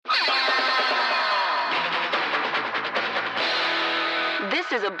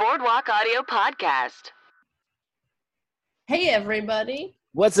This is a Boardwalk Audio podcast. Hey, everybody.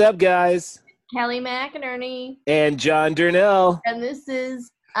 What's up, guys? Kelly McInerney. And John Durnell. And this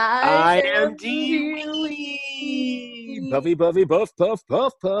is I am D. Puffy, puffy, puff, puff,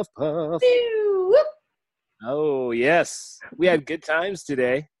 puff, puff, puff. Oh, yes. We had good times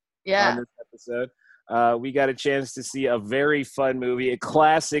today on this episode. We got a chance to see a very fun movie, a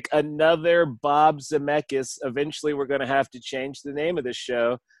classic, another Bob Zemeckis. Eventually, we're going to have to change the name of the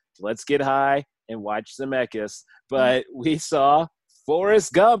show. Let's get high and watch Zemeckis. But we saw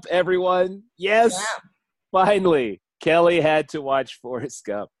Forrest Gump, everyone. Yes, finally. Kelly had to watch Forrest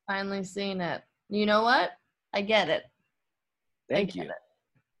Gump. Finally seen it. You know what? I get it. Thank you.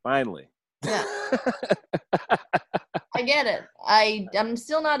 Finally. Yeah. I get it. I'm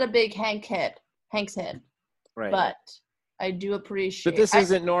still not a big Hank's head, right? But I do appreciate. But this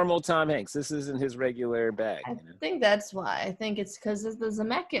isn't normal Tom Hanks. This isn't his regular bag. I think that's why. I think it's because of the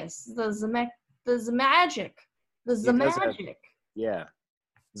Zemeckis, the Zemagic. Yeah,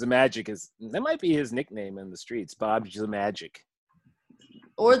 Zemagic that might be his nickname in the streets, Bob Zemagic.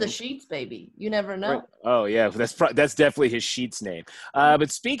 Or the Sheets, baby. You never know. Right. Oh yeah, that's definitely his Sheets name. But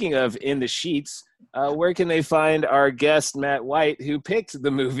speaking of in the Sheets, where can they find our guest Matt White, who picked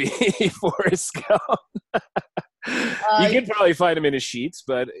the movie Forrest Gump? You can probably find him in his Sheets,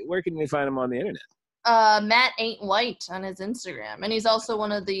 but where can they find him on the internet? Matt Ain't White on his Instagram, and he's also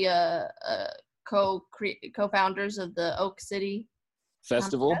one of the co-founders of the Oak City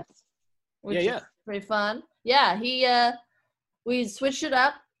Festival, which is pretty fun. Yeah, we switched it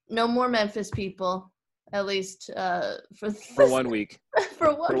up. No more Memphis people, at least for 1 week.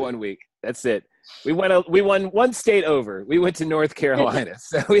 for 1 week. That's it. We won one state over. We went to North Carolina,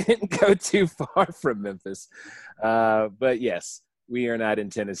 so we didn't go too far from Memphis. But yes, we are not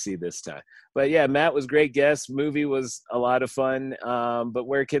in Tennessee this time. But yeah, Matt was a great guest. Movie was a lot of fun. But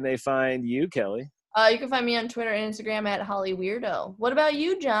where can they find you, Kelly? You can find me on Twitter and Instagram at HollyWeirdo. What about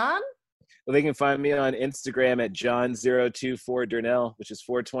you, John? Well, they can find me on Instagram at John024Durnell, which is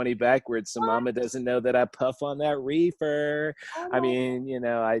 420 backwards. So Mama doesn't know that I puff on that reefer. Oh, I mean,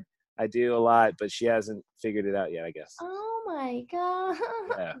 I do a lot, but she hasn't figured it out yet, I guess. Oh my God.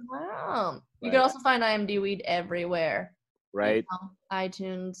 Yeah. Wow. You can also find IMD Weed everywhere. Right.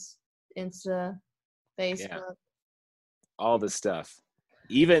 iTunes, Insta, Facebook. All the stuff.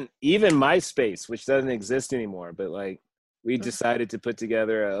 Even MySpace, which doesn't exist anymore, but we decided to put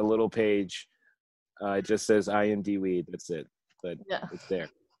together a little page. It just says IMD Weed. That's it. But it's there.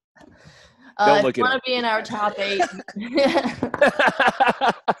 Don't look if you want to be in our top 8.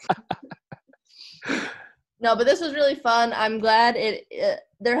 No, but this was really fun. I'm glad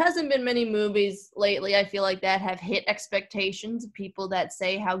there hasn't been many movies lately, I feel like, that have hit expectations of people that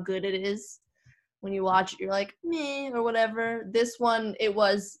say how good it is. When you watch it, you're like, meh, or whatever. This one, it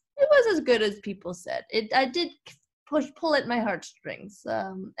was as good as people said. I did pull at my heartstrings.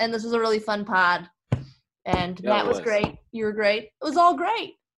 And this was a really fun pod. And Matt was great. You were great. It was all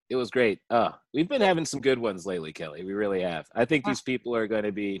great. It was great. We've been having some good ones lately, Kelly. We really have. I think these people are going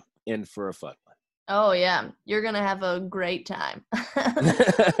to be in for a fun one. Oh, yeah. You're going to have a great time. All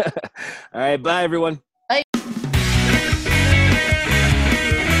right. Bye, everyone. Bye.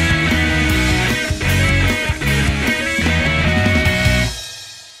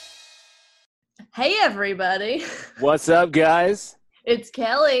 Hey, everybody. What's up, guys? It's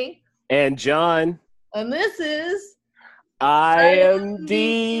Kelly. And John. And this is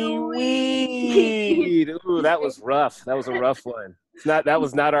IMD Weed. Ooh, that was rough. That was a rough one. That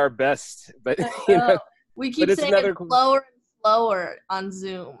was not our best, but we keep saying it slower and slower on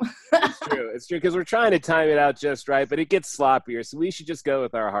Zoom. It's true because we're trying to time it out just right, but it gets sloppier. So we should just go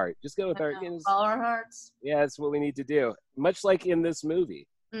with our heart. Just go with all our hearts. Yeah, that's what we need to do. Much like in this movie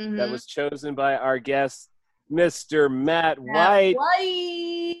that was chosen by our guest, Mr. Matt White.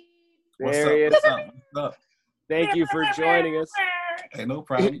 There he is. What's up? Thank you for joining us. Hey, no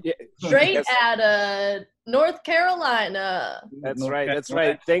problem. Straight out of North Carolina. That's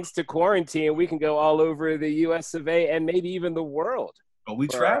right. Thanks to quarantine, we can go all over the U.S. of A. and maybe even the world. Oh, we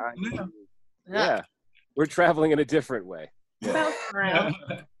travel now. Yeah. We're traveling in a different way. Yeah.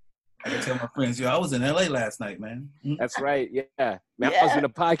 I can tell my friends, I was in L.A. last night, man. That's right. Yeah. Matt was in a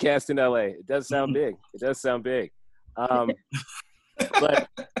podcast in L.A. It does sound big. But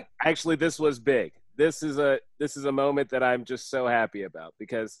actually, this was big. This is a moment that I'm just so happy about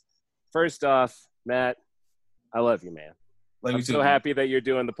because, first off, Matt, I love you, man. I'm so happy that you're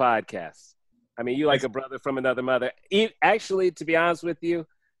doing the podcast. I mean, you like a brother from another mother. Actually, to be honest with you,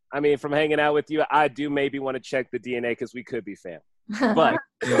 I mean, from hanging out with you, I do maybe want to check the DNA because we could be family. But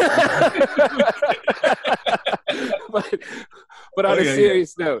But on a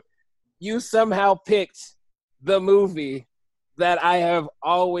serious note, you somehow picked the movie that I have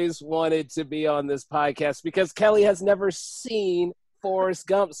always wanted to be on this podcast because Kelly has never seen Forrest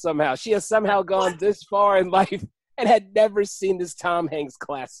Gump somehow. She has somehow gone this far in life and had never seen this Tom Hanks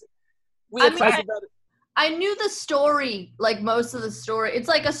classic. We had talked about it. I knew the story, like most of the story. It's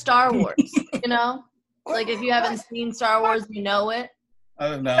like a Star Wars, you know? Like if you haven't seen Star Wars, you know it.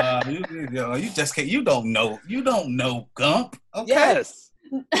 No, you just can't. You don't know Gump. Okay? Yes.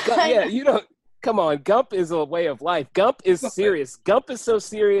 Yeah, you don't. Come on, Gump is a way of life. Gump is serious. Gump is so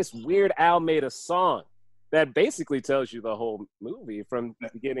serious, Weird Al made a song that basically tells you the whole movie from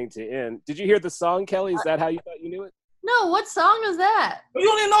beginning to end. Did you hear the song, Kelly? Is that how you thought you knew it? No, what song is that? You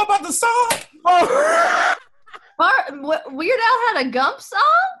don't even know about the song? Weird Al had a Gump song?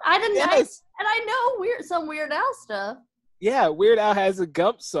 I didn't know. Yes. And I know some Weird Al stuff. Yeah, Weird Al has a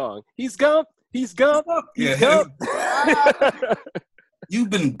Gump song. He's Gump. He's Gump. He's Gump. You've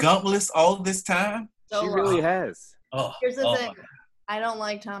been Gumpless all this time? She really has. Here's the thing. I don't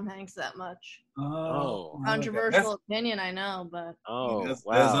like Tom Hanks that much. Controversial opinion, I know, but there's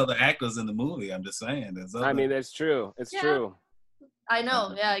other actors in the movie. I'm just saying. I mean, that's true. It's true. I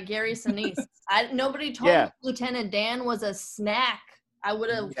know. Yeah, Gary Sinise. Nobody told me Lieutenant Dan was a snack. I would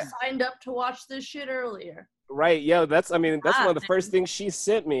have signed up to watch this shit earlier. Right, that's one of the first things she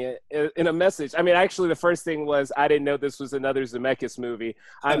sent me in a message. I mean, actually, the first thing was I didn't know this was another Zemeckis movie.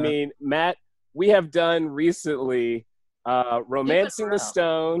 I mean, Matt, we have done recently Romancing the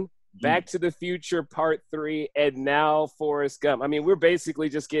Stone, Back to the Future Part 3, and now Forrest Gump. I mean, we're basically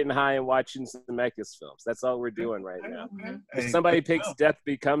just getting high and watching Zemeckis films. That's all we're doing right now. If somebody picks Death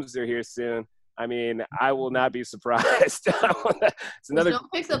Becomes Her here soon, I mean, I will not be surprised.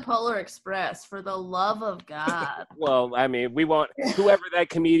 Don't pick the Polar Express, for the love of God. Well, I mean, we want whoever that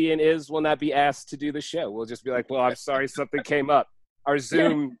comedian is will not be asked to do the show. We'll just be like, well, I'm sorry, something came up. Our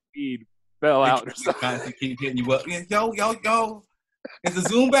Zoom feed fell out or something. Keep hitting you up. Yo. Is the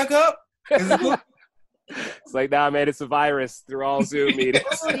Zoom back up? It's like, nah, man, it's a virus through all Zoom meetings.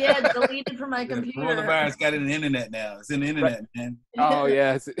 Deleted from my computer. Coronavirus got it in the internet now. It's in the internet, man. Oh,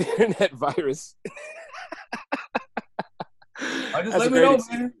 yeah, it's an internet virus. Let me know,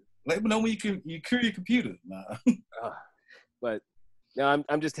 man. Let me know when you cure your computer. Nah. But no,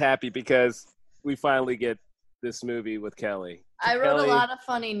 I'm just happy because we finally get this movie with Kelly. I wrote a lot of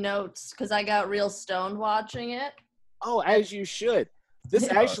funny notes because I got real stoned watching it. Oh, as you should. This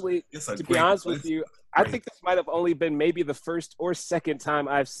actually, to be honest with you, I think this might have only been maybe the first or second time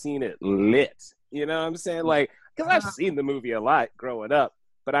I've seen it lit. You know what I'm saying? Like, because I've seen the movie a lot growing up,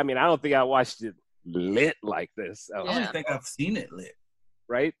 but I mean, I don't think I watched it lit like this. I don't think I've seen it lit.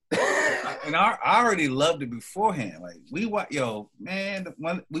 Right? And I already loved it beforehand. Like, we watched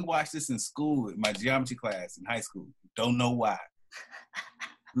this in school, in my geometry class in high school. Don't know why.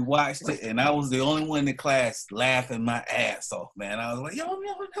 We watched it, and I was the only one in the class laughing my ass off, man. I was like, yo, I've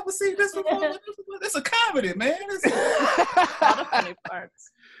never seen this before. It's a comedy, man. It's a lot of funny parts.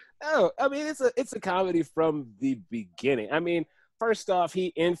 Oh, I mean, it's a comedy from the beginning. I mean, first off, he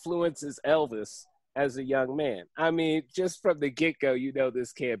influences Elvis as a young man. I mean, just from the get-go, you know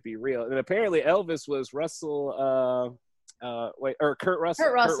this can't be real. And apparently Elvis was Kurt Russell. Kurt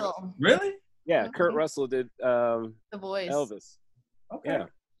Russell. Really? Yeah, Kurt Russell did the voice. Elvis. Okay. Yeah.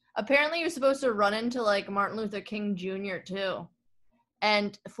 Apparently, you're supposed to run into like Martin Luther King Jr. too,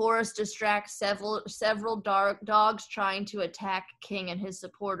 and Forrest distracts several dogs trying to attack King and his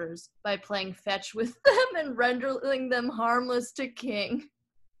supporters by playing fetch with them and rendering them harmless to King.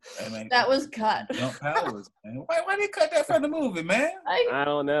 That was cut. Powers, man. Why they cut that from the movie, man? I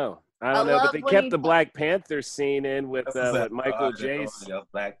don't know. But they kept the Black Panther scene in with Michael J.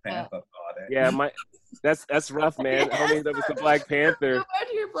 Black Panther. Yeah, that's rough, man. Homie, that was the Black Panther. Go back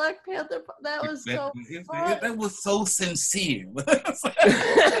to your Black Panther. That was so fun. That was so sincere.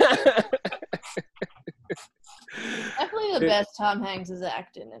 Definitely the best Tom Hanks has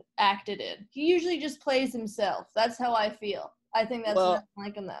acted in. He usually just plays himself. That's how I feel. I think that's not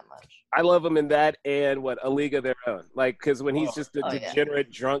like him that much. I love him in that and A League of Their Own. Like, because when he's just a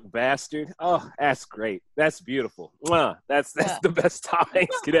degenerate, drunk bastard, that's great. That's beautiful. That's the best Tom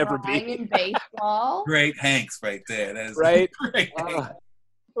Hanks could ever be. In baseball. Great Hanks right there. That is right? Great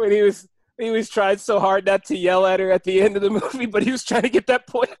when he was trying so hard not to yell at her at the end of the movie, but he was trying to get that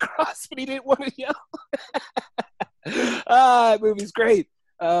point across, but he didn't want to yell. That movie's great.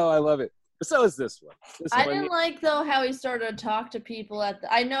 Oh, I love it. So is this one. I didn't like, though, how he started to talk to people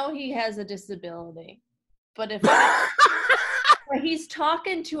I know he has a disability, but he's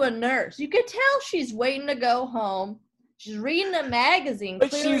talking to a nurse. You could tell she's waiting to go home. She's reading a magazine.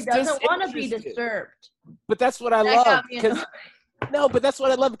 But clearly doesn't want to be disturbed. But that's what I love. No, but that's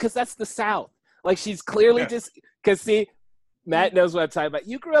what I love because that's the South. Like she's clearly just because see, Matt knows what I'm talking about.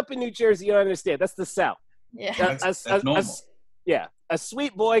 You grew up in New Jersey, you don't understand. That's the South. Yeah. That's normal. A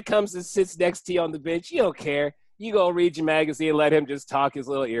sweet boy comes and sits next to you on the bench. You don't care. You go read your magazine and let him just talk his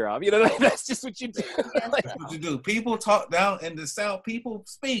little ear off. You know, like, that's just what you do. That's what you do. People talk down in the South. People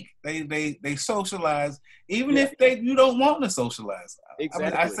speak. They socialize, even if you don't want to socialize.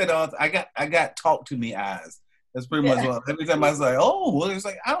 Exactly. I said, I got talk to me eyes. That's pretty much what. Every time I was like, oh, well, it's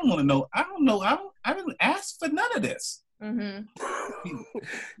like I don't want to know. I don't know. I didn't ask for none of this. Mm-hmm.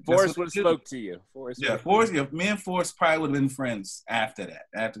 Forrest would have spoke to you. Forrest. Me and Forrest probably would have been friends after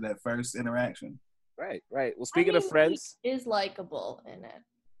that first interaction. Right. Well, speaking of friends, he is likable in it.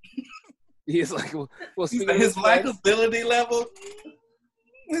 He is likable. Well, his likability level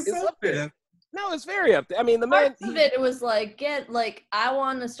is up there. No, it's very up there. I mean, the man. Part of it was like, I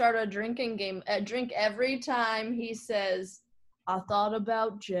want to start a drinking game. Drink every time he says, "I thought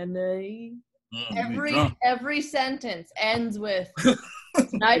about Jenny." Every sentence ends with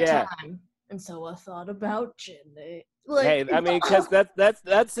nighttime, and so I thought about Jenny. Like, hey, I mean, because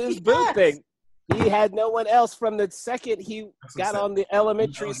that's his boo thing. He had no one else from the second he got on the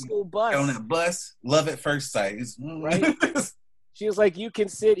elementary school bus. On that bus, love at first sight. Right? She was like, you can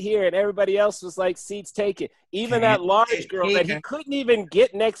sit here, and everybody else was like, seats taken. Even that large girl that he couldn't even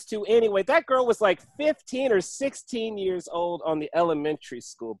get next to anyway. That girl was like 15 or 16 years old on the elementary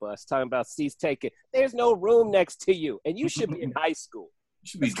school bus talking about seats taken. There's no room next to you, and you should be in high school. You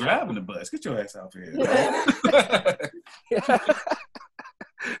should be driving the bus. Get your ass out here.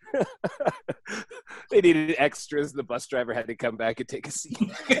 They needed extras. The bus driver had to come back and take a seat.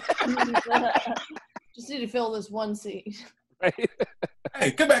 Just need to fill this one seat. Right?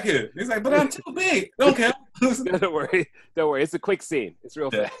 Hey, come back here. He's like, but I'm too big. Don't care. Don't worry. It's a quick scene. It's real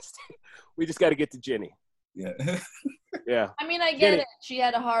fast. We just got to get to Jenny. Yeah. I mean, I get it. She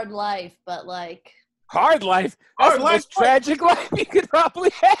had a hard life, but like. Hard life? That's the most tragic life you could probably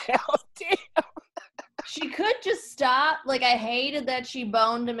have. Damn. She could just stop. Like, I hated that she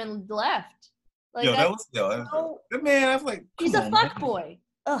boned him and left. Like, man, I was like, he's a fuckboy.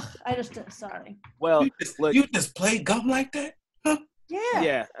 Ugh, sorry. Well, you just played Gump like that? Huh? Yeah.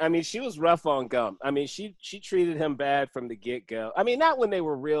 Yeah, I mean, she was rough on Gump. I mean, she treated him bad from the get-go. I mean, not when they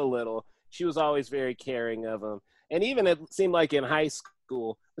were real little. She was always very caring of him. And even it seemed like in high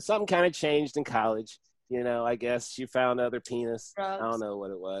school, something kind of changed in college. You know, I guess she found other penis. Drugs. I don't know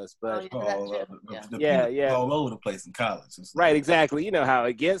what it was, but yeah, all over the place in college. Right, exactly. You know how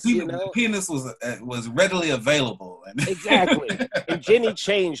it gets. The penis was readily available. Exactly, and Jenny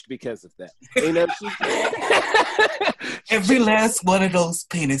changed because of that. You know, every last one of those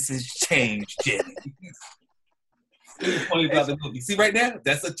penises changed, Jenny. Funny about the movie. See right now,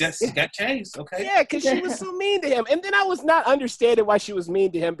 she got changed. Okay. Yeah, because she was so mean to him, and then I was not understanding why she was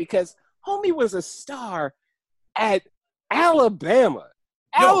mean to him because. Homie was a star at Alabama.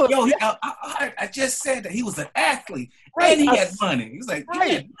 I just said that he was an athlete, right? And he had money. He was like, he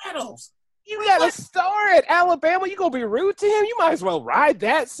had medals. You got a star at Alabama. You gonna be rude to him? You might as well ride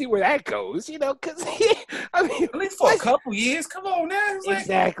that, see where that goes. You know, because at least for a couple years. Come on now.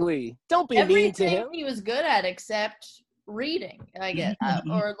 Exactly. Don't be mean to him. He was good at except reading, I guess,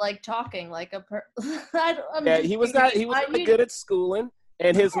 or like talking like a he was not good at schooling.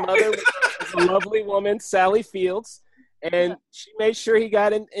 And his mother was a lovely woman, Sally Fields, and she made sure he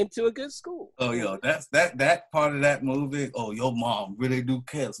got into a good school. Oh, yo, that's that part of that movie. Oh, your mom really do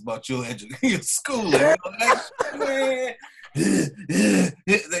cares about your schooling.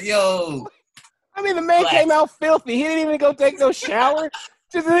 Yo. I mean, the man came out filthy. He didn't even go take no shower.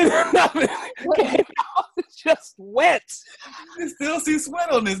 Just nothing. Came out just wet. You still see sweat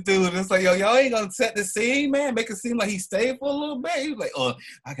on this dude. It's like, yo, y'all ain't gonna set the scene, man. Make it seem like he stayed for a little bit. He was like, oh,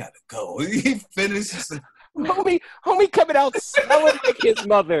 I gotta go. He finished. Homie coming out smelling like his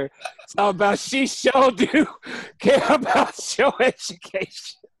mother. So about she sure do care about your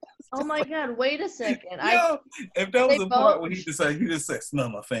education. Oh my God! Wait a second. Yo, if that was the part where he just said, "Smell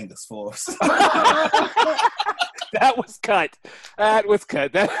my fingers for us." That was cut. Oh,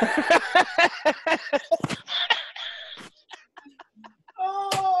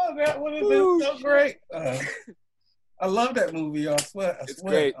 that would have been so great. I love that movie, y'all. I swear. It's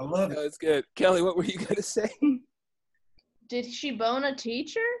great. I love it. It's good. Kelly, what were you gonna say? Did she bone a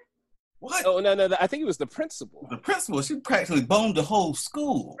teacher? What? Oh no! I think it was the principal. The principal. She practically boned the whole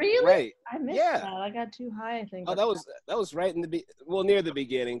school. Really? Right. I missed that. I got too high, I think. Oh, that was right in near the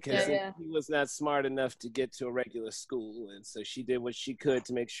beginning because he was not smart enough to get to a regular school, and so she did what she could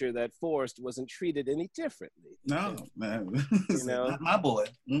to make sure that Forrest wasn't treated any differently. No, man. You know, not my boy.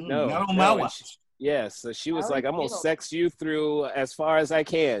 No, not on my watch. Yeah, so she was like, I'm going to sex you through as far as I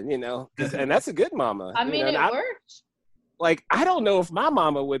can, you know. And that's a good mama. I mean, it worked. Like, I don't know if my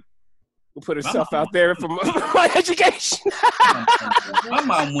mama would put herself out there for my education. My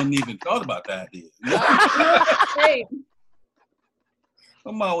mom wouldn't even thought about that idea.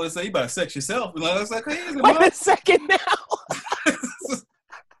 My mom would say, you better sex yourself. And I was like, hey, wait a second now.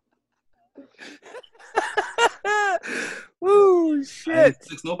 Ooh, shit. I ain't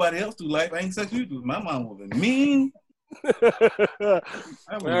sex nobody else through life. I ain't sex you through. My mom would be mean. All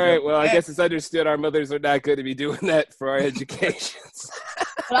right, well, I guess it's understood our mothers are not going to be doing that for our educations.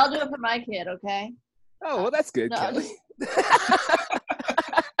 But I'll do it for my kid, okay? Oh, well, that's good, Kelly.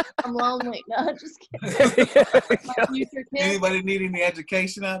 I'm lonely. No, just kidding. My future kid. Anybody need any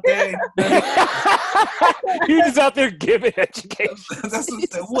education out there? You're just out there giving education. That's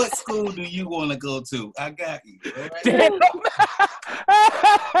what school do you want to go to? I got you. Right? Damn.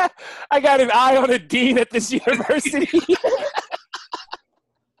 I got an eye on a dean at this university.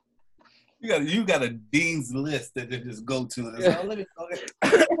 You got a dean's list that they just go to. Let me go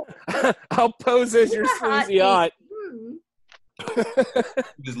ahead. I'll pose as your sleazy aunt.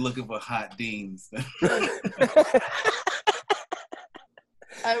 Just looking for hot deans.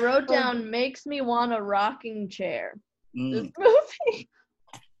 I wrote down makes me want a rocking chair. This movie.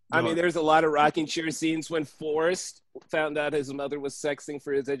 I mean, there's a lot of rocking chair scenes when Forrest found out his mother was sexing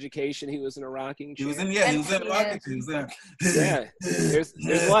for his education. He was in a rocking chair. He was in a rocking chair. Yeah, there's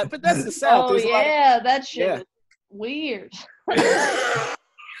a lot, but that's the South. Oh, yeah, that shit was weird.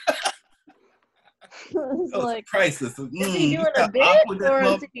 It's like, priceless. Is he doing a bit or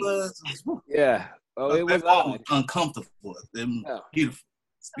is he? Yeah. Oh, it was odd. Uncomfortable. Beautiful.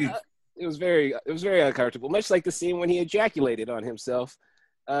 It's beautiful. It was very uncomfortable. Much like the scene when he ejaculated on himself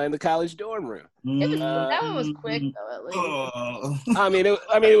in the college dorm room. That one was quick though. At least. I mean,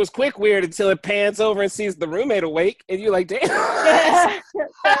 it was quick weird until it pans over and sees the roommate awake, and you're like, damn. Yeah,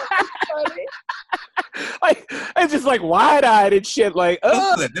 that was funny. Like it's just like wide-eyed and shit. Like,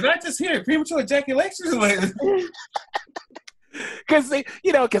 did I just hear premature ejaculation? Because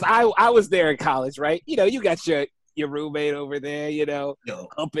I was there in college, right? You know, you got your roommate over there,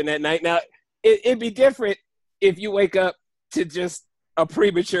 humping at night. Now it'd be different if you wake up to just a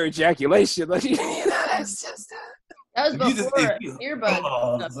premature ejaculation. Like, it's just that was before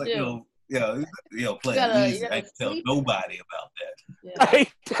earbuds stuff too. Play music. I can tell nobody about that. Yeah.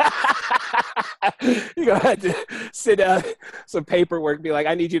 You're going to have to sit down some paperwork, be like,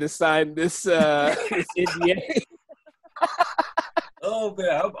 I need you to sign this NDA. Oh,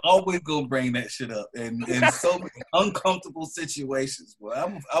 man, I'm always going to bring that shit up in so many uncomfortable situations. Boy,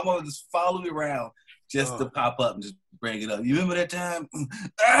 I'm going to just follow you around just to pop up and just bring it up. You remember that time? You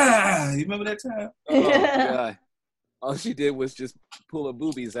remember that time? Oh, God. All she did was just pull her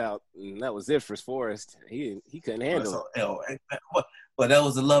boobies out, and that was it for Forrest. He couldn't handle it. But that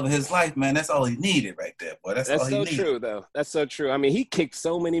was the love of his life, man. That's all he needed right there, boy. That's all he needed. True, though. That's so true. I mean, he kicked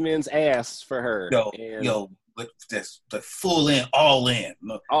so many men's ass for her. But that's the full in, all in.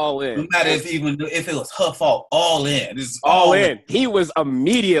 All in. No matter if it was her fault, all in. This is all in. He was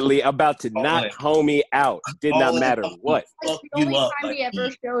immediately about to knock homie out. Did not matter what. The only time he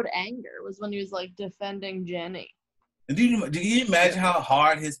ever showed anger was when he was like defending Jenny. Do you imagine how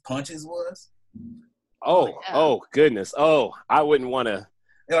hard his punches was? Oh goodness. Oh, I wouldn't want to.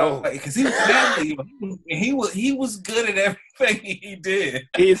 Because he was he was good at everything he did.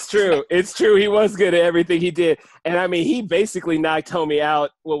 It's true. He was good at everything he did, and I mean, he basically knocked homie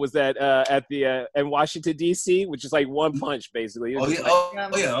out. What was that at the in Washington D.C., which is like one punch basically.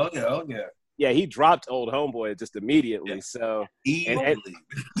 Yeah, he dropped old homeboy just immediately. Yeah. So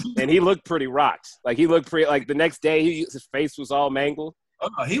and he looked pretty rocked. Like he looked pretty. Like the next day, his face was all mangled.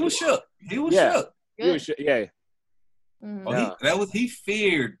 Oh, he was shook. He was shook. Good. He was shook. Yeah. Mm-hmm. He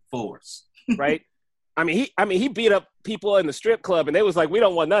feared Forrest. Right. I mean, he beat up people in the strip club, and they was like, "We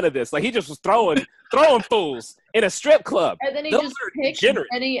don't want none of this." Like he just was throwing fools in a strip club. And then he just picked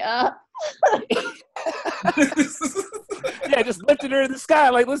Jenny up. Yeah, just lifted her in the sky,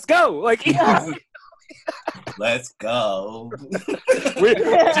 like, let's go. Like, let's go.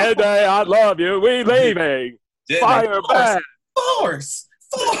 Today, I love you. We leaving. Fire back. Force.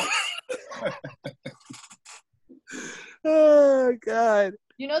 Oh, God.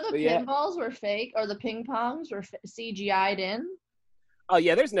 You know the pinballs were fake, or the ping pongs were CGI'd in? Oh,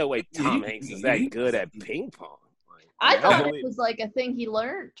 yeah, there's no way Tom Hanks is that good at ping pong. I thought it was like a thing he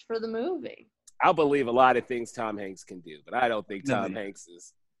learned for the movie. I'll believe a lot of things Tom Hanks can do, but I don't think Tom Hanks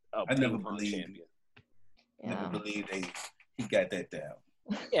is a ping pong champion. Yeah. Never believed he got that down.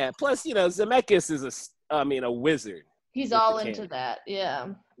 Yeah, plus, Zemeckis is a wizard. He's all into that, yeah.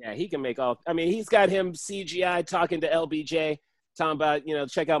 Yeah, he can make all. I mean, he's got him CGI talking to LBJ, talking about,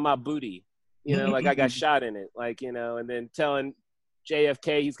 check out my booty. Like I got shot in it. Like, and then telling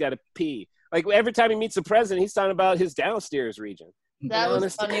JFK he's got to pee. Like every time he meets the president, he's talking about his downstairs region. That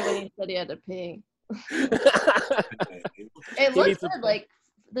was funny when he said he had to pee. It looks good. Like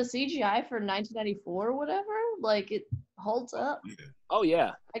the CGI for 1994 or whatever, like it holds up. Oh,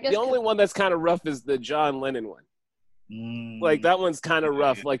 yeah. I guess the only one that's kind of rough is the John Lennon one. Like that one's kind of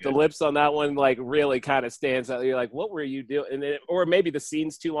rough. Like the lips on that one, like really kind of stands out. You're like, what were you doing? And then, or maybe the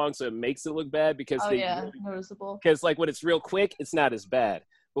scene's too long, so it makes it look bad because noticeable. Because like when it's real quick, it's not as bad.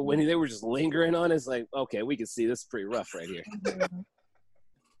 But when they were just lingering on, it's like, okay, we can see this is pretty rough right here.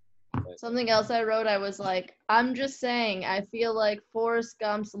 Something else I wrote, I was like, I'm just saying, I feel like Forrest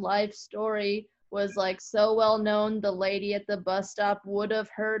Gump's life story was like so well known, the lady at the bus stop would have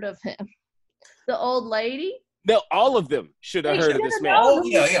heard of him. The old lady. No, all of them should have heard of this man. Oh,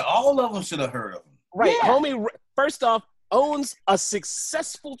 yeah, all of them should have heard of him. Right, yeah. Homie, first off, owns a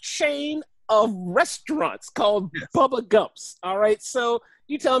successful chain of restaurants called Bubba Gump's, all right? So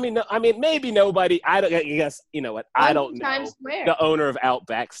you tell me, no, I mean, maybe nobody, I guess, you know what, I don't know the owner of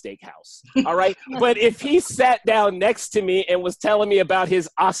Outback Steakhouse, all right? But if he sat down next to me and was telling me about his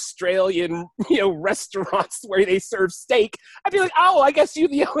Australian, restaurants where they serve steak, I'd be like, oh, I guess you're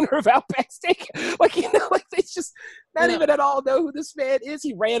the owner of Outback Steak. Like, like they just not even at all know who this man is.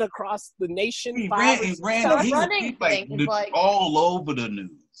 He ran across the nation. He ran like all over the news.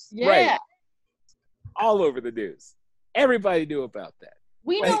 Yeah. Right. All over the news. Everybody knew about that.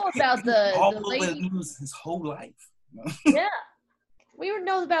 We know about the lady. The news his whole life. Yeah. We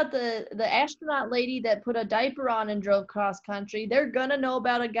know about the astronaut lady that put a diaper on and drove cross country. They're going to know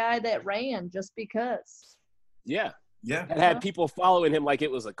about a guy that ran just because. Yeah. Yeah. And had people following him like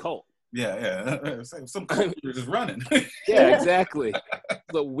it was a cult. Yeah. Some cult leader just running. Yeah, exactly.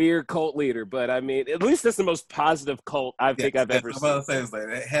 The weird cult leader. But, I mean, at least that's the most positive cult I think I've ever seen.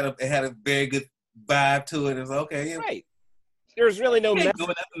 It had a very good vibe to it. It was okay. Yeah. Right. There's really no message.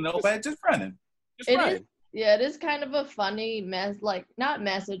 Nobody, just running. It is kind of a funny not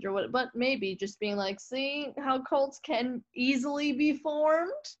message or what, but maybe just being like, seeing how cults can easily be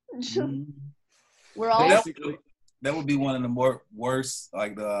formed. We're all that would be one of the worst,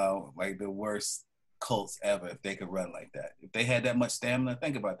 like the worst cults ever if they could run like that. If they had that much stamina,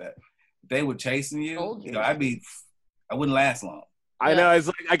 think about that. If they were chasing you, I wouldn't last long. I know. It's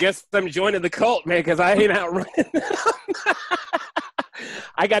like, I guess I'm joining the cult, man, because I ain't out running.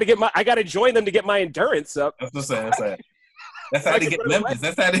 I got to join them to get my endurance up. That's what I'm saying. That's how they get members.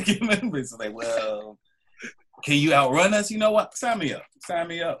 That's how they get members. It's like, well, can you outrun us? You know what? Sign me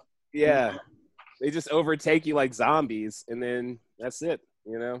up. Yeah. They just overtake you like zombies, and then that's it,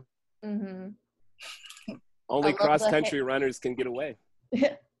 Mm-hmm. Only cross-country runners can get away.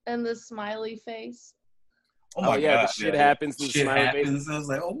 And the smiley face. Oh my God! The shit happens. The shit smiley happens. face. I was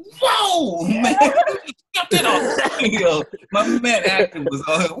like, oh, whoa, man! My man acting was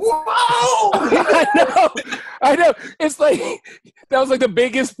like, whoa! I know. It's like that was like the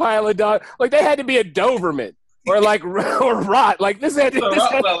biggest pile of dog. Like they had to be a Doberman or like or rot. Like this had to.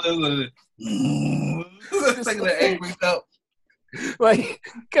 It's like the angry stuff. Like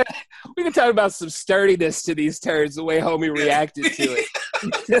we can talk about some sturdiness to these turds. The way homie reacted to it.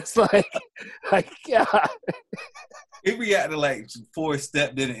 Just like God. He reacted like Forrest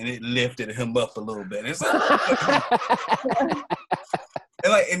stepped in and it lifted him up a little bit. It's like,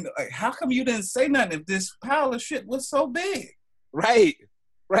 and how come you didn't say nothing if this pile of shit was so big? Right.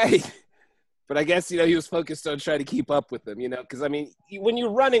 But I guess, he was focused on trying to keep up with them, because, I mean, when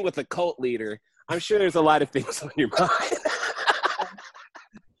you're running with a cult leader, I'm sure there's a lot of things on your mind.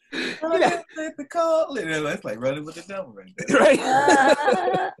 The cult leader. That's like running with the devil right there.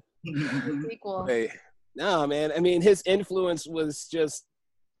 Right. Equal. Right. No, man. I mean, his influence was just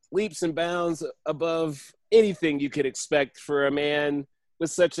leaps and bounds above anything you could expect for a man with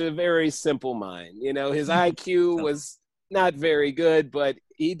such a very simple mind. His IQ was not very good, but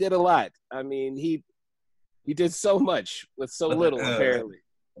he did a lot. I mean, he did so much with so little, apparently.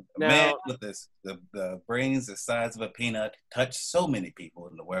 Now, man with the brains the size of a peanut touched so many people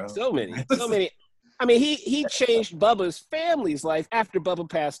in the world. So many. I mean, he changed Bubba's family's life after Bubba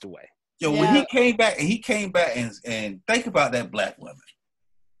passed away. When he came back and think about that black woman.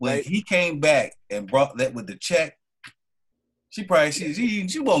 When he came back and brought that with the check, she probably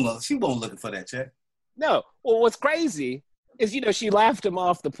she won't looking for that check. No. Well, what's crazy is she laughed him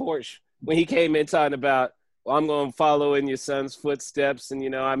off the porch when he came in talking about, well, I'm going to follow in your son's footsteps,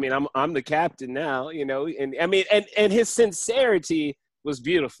 and I mean, I'm the captain now, and I mean, and his sincerity was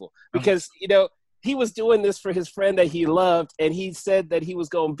beautiful because he was doing this for his friend that he loved, and he said that he was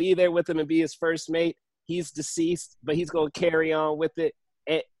going to be there with him and be his first mate. He's deceased, but he's going to carry on with it.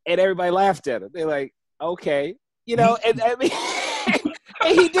 And everybody laughed at him. They're like, okay. You know, and I mean,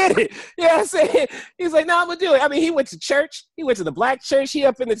 and he did it. Yeah, he's like, no, I'm gonna do it. I mean, he went to church. He went to the black church. He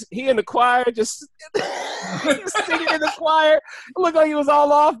in the choir, just singing in the choir. It looked like he was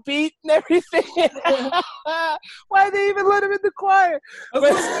all off beat and everything. Why did they even let him in the choir?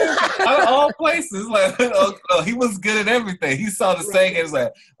 But, out of all places, like, he was good at everything. He saw the singing, and was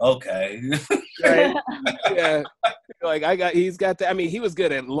like, okay, right? Yeah, like he's got that. I mean, he was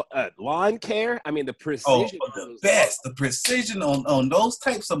good at lawn care. I mean, the precision. The best. The precision on those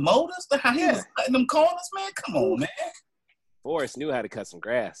types of motors. How he was cutting them corners, man. Come on, man. Forrest knew how to cut some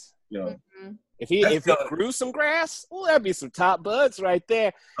grass. Yeah. If he grew some grass, that'd be some top buds right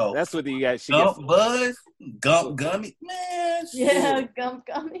there. Oh, that's what you got. Gump buds, Gump gummy, man. Shit. Yeah, Gump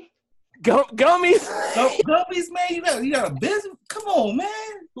gummy. Gump gummies. Gump gummies, man. You got a business. Come on, man.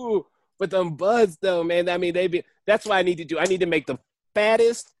 Ooh, but them buds though, man. I mean, that's what I need to do. I need to make the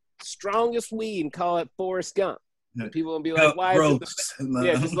fattest, strongest weed and call it Forrest Gump. And people will be like, "Why is it?"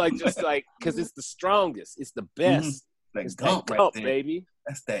 Yeah, just like because it's the strongest. It's the best. It's Gump that right Gump, there, baby.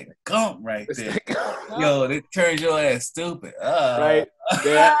 That's that Gump right there. Yo, it turns your ass stupid. Right?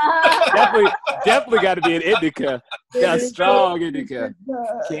 Yeah. definitely got to be an indica. Yeah, strong indica.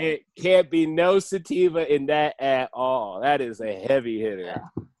 Can't be no sativa in that at all. That is a heavy hitter.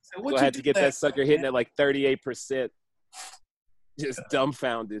 So I had to get that sucker hitting at like 38%. Just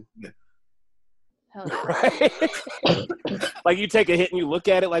dumbfounded. Right? Like you take a hit and you look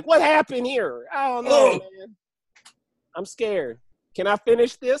at it like, what happened here? I don't know, man. I'm scared. Can I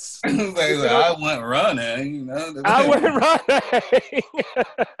finish this? I went running, you know. I went running.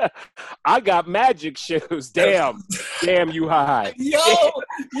 I got magic shoes. Damn, you high. Yo,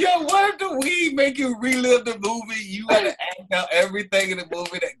 what if the weed make you relive the movie? You got to act out everything in the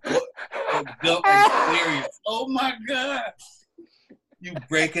movie that Gump experience. Oh my God. You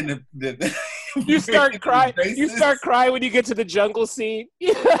breaking the you start crying. You start crying when you get to the jungle scene.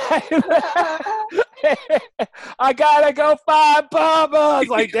 I gotta go find Bubba.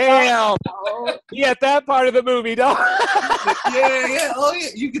 It's like, damn. Yeah, at that part of the movie, dog. Yeah. Oh yeah.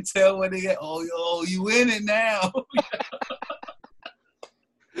 You can tell when they get. Oh, you in it now.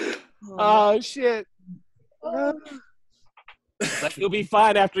 Oh shit. Like he'll be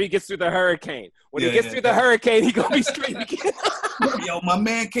fine after he gets through the hurricane. When he gets through the hurricane, he gonna be straight again. Yo, my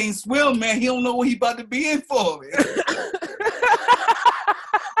man can't swim, man. He don't know what he about to be in for, man.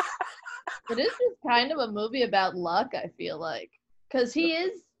 It is just kind of a movie about luck, I feel like. Because he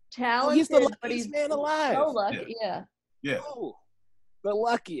is talented, he's the luckiest but he's man alive. so lucky, yeah. Oh, the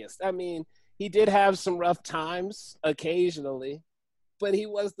luckiest. I mean, he did have some rough times occasionally, but he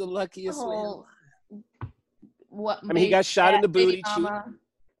was the luckiest man alive. He got shot in the booty cheek.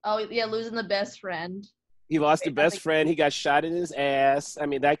 Oh, yeah, losing the best friend. He lost the best friend. He got shot in his ass. I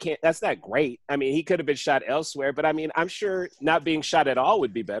mean, that's not great. I mean, he could have been shot elsewhere, but I mean, I'm sure not being shot at all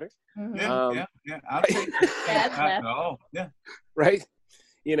would be better. Yeah. I'll take that. Yeah. Right?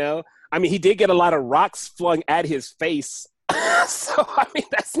 You know, I mean, he did get a lot of rocks flung at his face. So, I mean,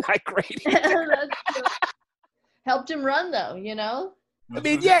 that's not great. Helped him run, though, you know? I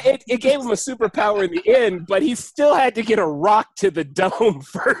mean, yeah, it gave him a superpower in the end, but he still had to get a rock to the dome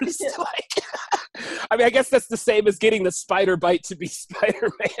first. I mean, I guess that's the same as getting the spider bite to be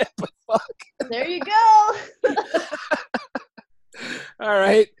Spider-Man, but fuck. There you go. All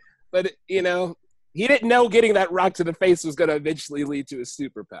right. But, you know, he didn't know getting that rock to the face was going to eventually lead to a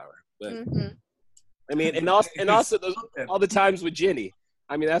superpower. But I mean, and also all the times with Jenny.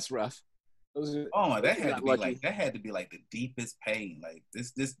 I mean, that's rough. That had to be like the deepest pain. Like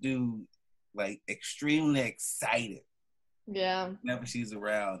this dude, like extremely excited. Yeah. Whenever she's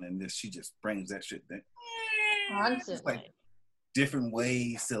around, and she just brings that shit there. Constantly. Like different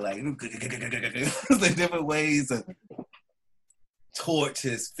ways to like different ways to torch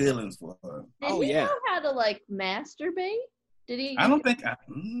his feelings for her. Did he know how to like masturbate? Did he? I don't think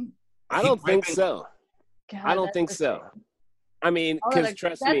so. God, I don't think so. I mean, because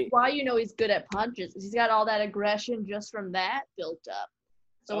trust me. That's why you know he's good at punches. He's got all that aggression just from that built up.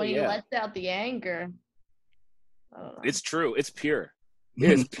 So when he lets out the anger, I don't know. It's true. It's pure. It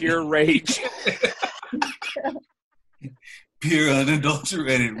is pure rage. Pure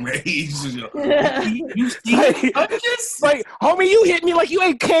unadulterated rage. You see, I'm just like, homie, you hit me like you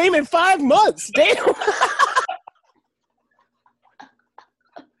ain't came in 5 months. Damn.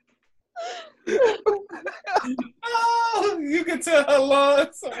 Oh, you can tell how long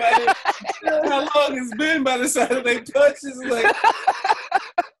it's been by the side of their touches. Like,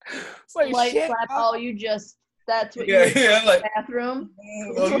 it's like, light shit. slap. Oh, you just, that's what Yeah, you yeah, in like the bathroom?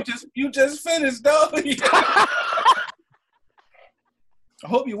 oh, you just finished, dog. I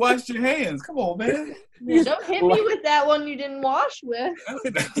hope you washed your hands. Come on, man. Yeah, don't hit me with that one you didn't wash with.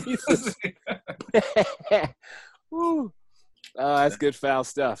 Woo. Oh, that's good foul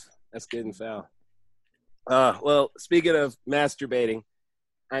stuff. That's good and foul. Well, speaking of masturbating,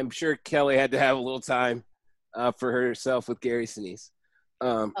 I'm sure Kelly had to have a little time for herself with Gary Sinise.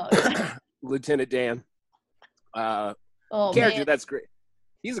 Yeah. Lieutenant Dan. Oh, Character, man. that's great.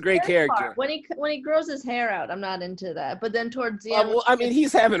 He's a great character. When he grows his hair out, I'm not into that. But then towards the end, Well, I mean,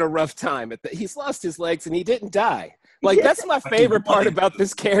 he's having a rough time. He's lost his legs and he didn't die. Like, that's my favorite part about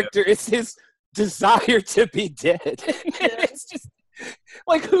this character. It's his desire to be dead. It's just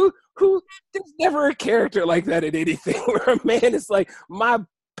like who there's never a character like that in anything where a man is like, my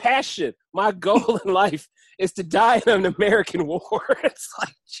passion, my goal in life is to die in an American war. It's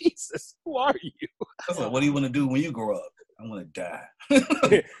like, Jesus, who are you? Like, what do you want to do when you grow up? I want to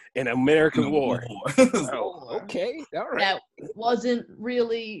die in American war. Oh, okay, all right. That wasn't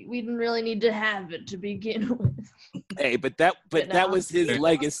really. We didn't really need to have it to begin with. Hey, but that was his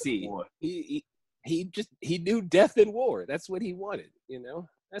legacy. He knew death and war. That's what he wanted. You know,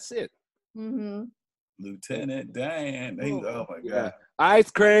 that's it. Mm-hmm. Lieutenant Dan. Oh my God. Ice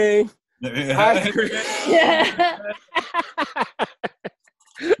cream. Ice cream. Yeah.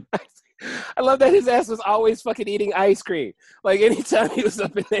 I love that his ass was always fucking eating ice cream. Like anytime he was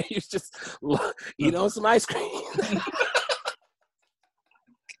up in there, he was just eating on some ice cream.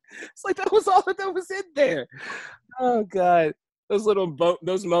 It's like that was all that was in there. Oh God,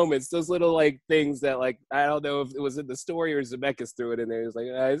 those moments, those little like things that like I don't know if it was in the story or Zemeckis threw it in there. It's like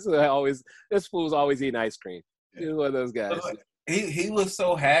this fool's always eating ice cream. He was one of those guys. He was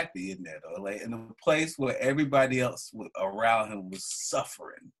so happy in that though, like in a place where everybody else around him was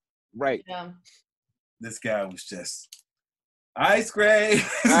suffering. Right. Yeah. This guy was just ice cream.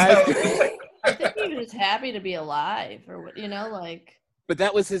 I think he was just happy to be alive, or like. But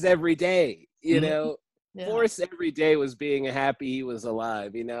that was his everyday, you know. Yeah. Forrest every day was being happy he was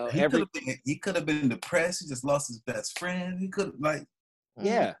alive, you know. He could have been depressed. He just lost his best friend. He could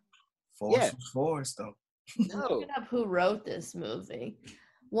have Forrest though. No. Look up who wrote this movie.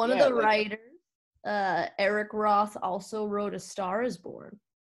 One of the writers, Eric Roth, also wrote A Star Is Born.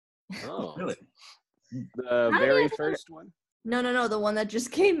 Oh, really? The very first one? No, the one that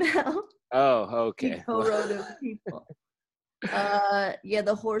just came out. Oh, okay. He co-wrote it with people.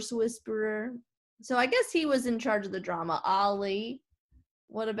 The Horse Whisperer. So I guess he was in charge of the drama. Ollie.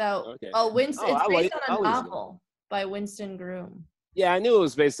 What about Winston? It's based on a novel by Winston Groom. Yeah, I knew it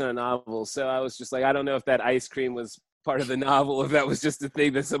was based on a novel, so I was just like, I don't know if that ice cream was part of the novel, if that was just a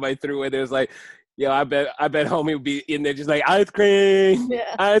thing that somebody threw in there. It was like, I bet homie would be in there just like, ice cream,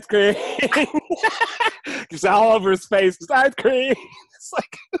 ice cream. Just all over his face, just ice cream. It's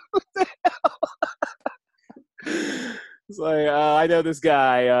like, what the hell? It's like, I know this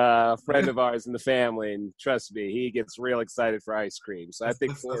guy, a friend of ours in the family, and trust me, he gets real excited for ice cream. So I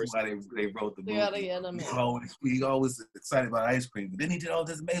think Forrest. That's why they wrote the movie. Gotta get him. He always excited about ice cream, but then he did all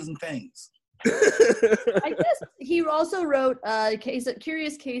these amazing things. I guess he also wrote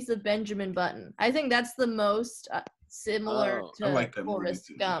Curious Case of Benjamin Button. I think that's the most similar to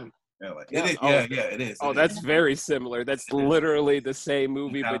Forrest Gump. It is. Oh, that's very similar. That's literally the same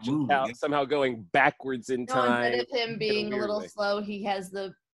movie, but somehow going backwards in time. Instead of him being a little slow, he has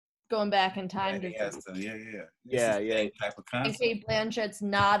the going back in time. Type of concept. And Kate Blanchett's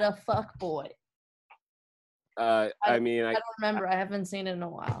not a fuck boy. I don't remember. I haven't seen it in a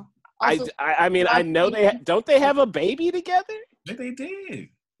while. Also, I know don't they have a baby together? Yeah, they did.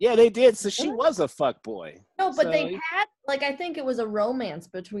 Yeah, they did. So she was a fuck boy. No, but they had I think it was a romance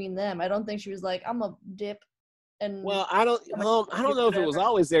between them. I don't think she was like, I'm a dip. And I don't know if it was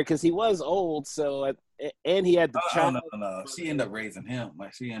always there because he was old. So and he had the child. No. She ended up raising him.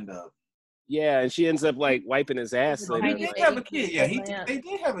 Like she ended up. Yeah, and she ends up like wiping his ass. They did have a kid. Yeah, they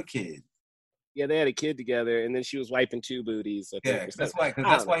did have a kid. Yeah, they had a kid together, and then she was wiping two booties. That's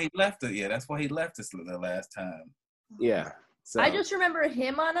why he left it. Yeah, that's why he left us the last time. Yeah. So. I just remember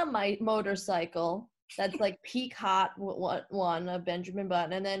him on a motorcycle. That's like peak hot one of Benjamin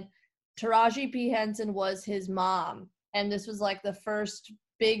Button. And then Taraji P. Henson was his mom. And this was like the first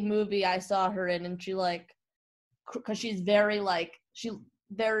big movie I saw her in. And she because she's very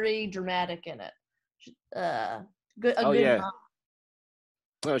very dramatic in it. Good mom.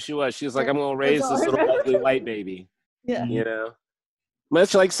 Oh, she was. She was like, I'm going to raise this little ugly white baby. Yeah. You know?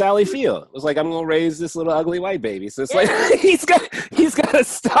 Much like Sally Field. It was like, I'm going to raise this little ugly white baby. So it's like, he's got a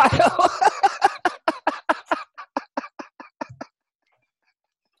style.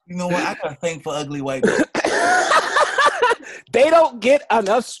 know what? I got a thing for ugly white people. They don't get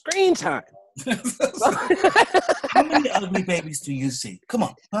enough screen time. How many ugly babies do you see? Come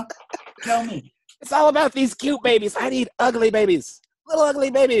on, huh? Tell me. It's all about these cute babies. I need ugly babies. Little ugly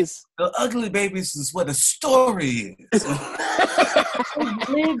babies. The ugly babies is what the story is. They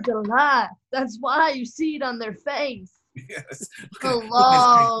lived a life. That's why you see it on their face. Yes. A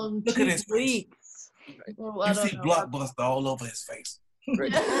long Look at his face. weeks. Well, I You don't see know. Blockbuster all over his face.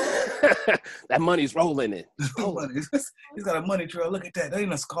 That money's rolling in. He's got a money trail. Look at that. That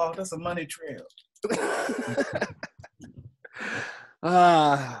ain't a scar. That's a money trail.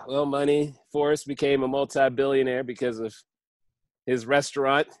 Well, money. Forrest became a multi-billionaire because of his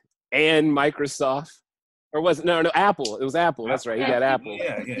restaurant and Microsoft. Or was it? No, Apple. It was Apple. That's right. He got Apple.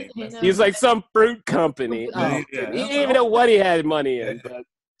 Yeah. He was like some fruit company. Yeah. He didn't even know what he had money in. But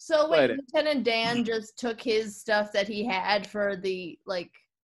So wait, Lieutenant Dan just took his stuff that he had for the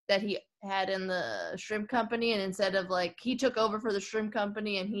that he had in the shrimp company, and instead of he took over for the shrimp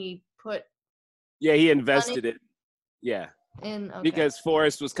company and he put he invested it. Yeah. in Because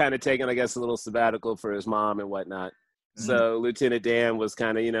Forrest was kind of taking, I guess, a little sabbatical for his mom and whatnot. Mm-hmm. So Lieutenant Dan was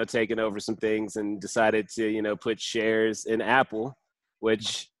kind of, taking over some things and decided to, put shares in Apple,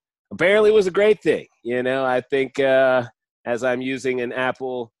 which apparently was a great thing. I think as I'm using an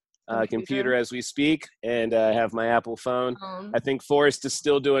Apple computer as we speak and have my Apple phone, I think Forrest is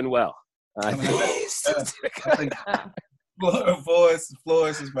still doing well. I think Forrest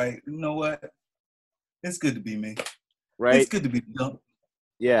is right. You know what? It's good to be me. Right? It's good to be Gump.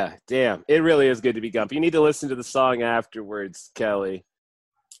 Yeah, damn. It really is good to be Gump. You need to listen to the song afterwards, Kelly.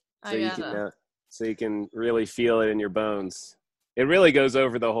 So you can really feel it in your bones. It really goes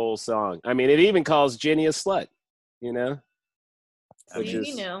over the whole song. I mean, it even calls Jenny a slut,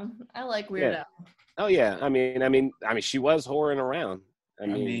 I like Weird Al. Oh yeah. I mean she was whoring around.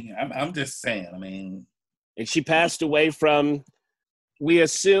 I'm just saying, and she passed away from, we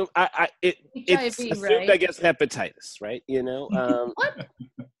assume it's assumed, right? I guess hepatitis, right? What?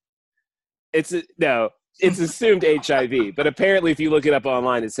 It's assumed HIV, but apparently if you look it up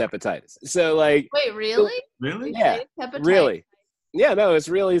online, it's hepatitis. So wait, really? Really? Yeah, hepatitis. Really. Yeah, no, it's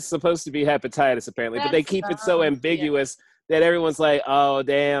really supposed to be hepatitis apparently, but they keep it so ambiguous that everyone's like, oh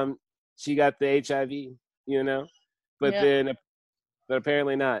damn, she got the HIV, but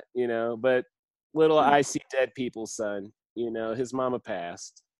apparently not, but little I see dead people, son. His mama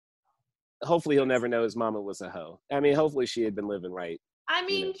passed. Hopefully he'll never know his mama was a hoe. Hopefully she had been living right.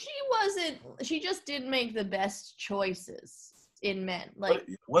 She just didn't make the best choices in men.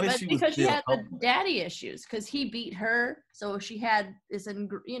 Because she had the daddy issues, because he beat her, so she had this,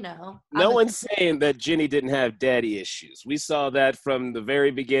 No one's saying that Jenny didn't have daddy issues. We saw that from the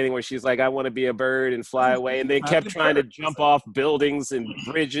very beginning where she's like, I want to be a bird and fly away, and they kept trying to jump off buildings and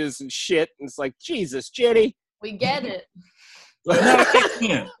bridges and shit. And it's like, Jesus, Jenny. We get it. You're not an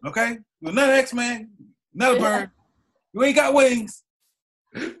X-Men, okay? You're not an X-Man. Not a bird. You ain't got wings.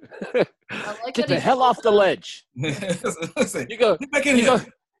 Get the hell off the ledge. Listen, you go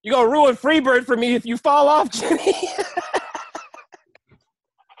ruin Freebird for me if you fall off, Jenny.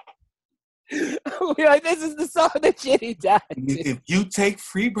 This is the song that Jenny died. If you take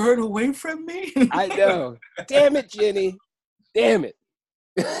Freebird away from me. I know. Damn it, Jenny. Damn it.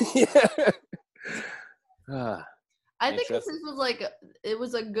 I think this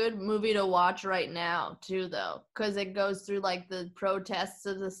was a good movie to watch right now too, though, because it goes through the protests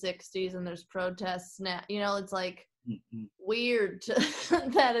of the 60s, and there's protests now. It's weird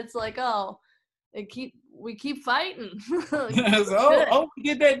that it's we keep fighting. We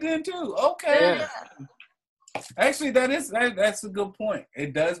get that then too. Okay. Yeah. Actually, that's a good point.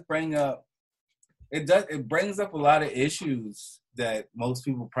 It brings up a lot of issues that most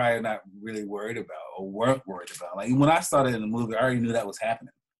people probably not really worried about or weren't worried about. When I started in the movie, I already knew that was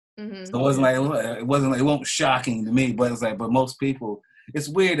happening. Mm-hmm. So it wasn't shocking to me, but it's but most people, it's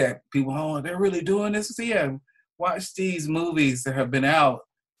weird that people, they're really doing this. So yeah, watch these movies that have been out,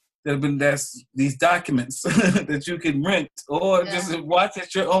 that's these documents that you can rent or just watch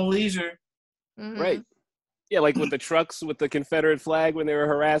at your own leisure. Mm-hmm. Right. Yeah, with the trucks with the Confederate flag when they were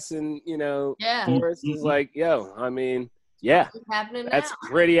harassing, Forrest is yeah, that's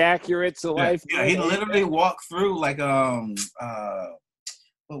pretty accurate to life. Yeah, he literally walked through what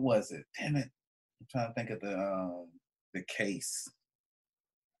was it? Damn it, I'm trying to think of the case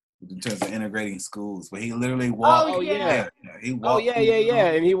in terms of integrating schools, but he literally walked. He walked.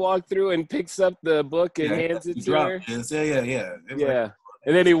 And he walked through and picks up the book and hands it to her. Yeah.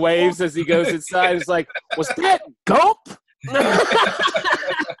 And then he waves as he goes inside. It's like, was that Gump?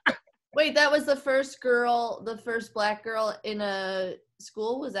 Wait, that was the first black girl in a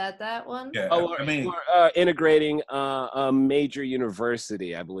school? Was that one? Yeah, or integrating a major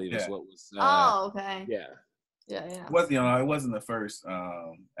university, I believe is what was. Okay. Yeah. Yeah. It wasn't the first,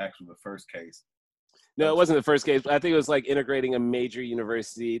 the first case. No, it wasn't the first case. I think it was like integrating a major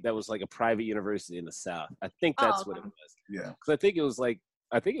university that was like a private university in the South. I think that's what it was. Yeah. Because I think it was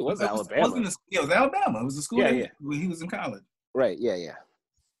Alabama. It was Alabama. It was the school when he was in college. Right. Yeah.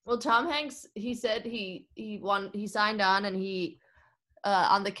 Well, Tom Hanks, he said he signed on, and he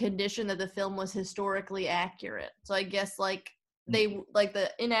on the condition that the film was historically accurate. So I guess like the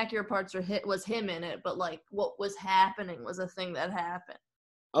inaccurate parts was him in it, but like what was happening was a thing that happened.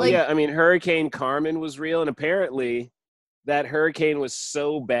 Oh, yeah. I mean, Hurricane Carmen was real, and apparently that hurricane was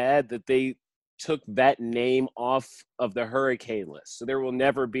so bad that they took that name off of the hurricane list. So there will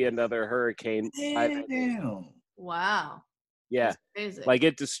never be another hurricane. Damn. Wow. Yeah. Like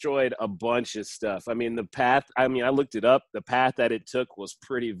it destroyed a bunch of stuff. I mean, I looked it up. The path that it took was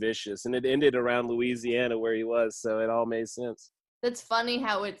pretty vicious, and it ended around Louisiana where he was. So it all made sense. That's funny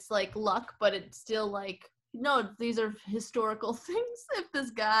how it's like luck, but it's still like, no, these are historical things. If this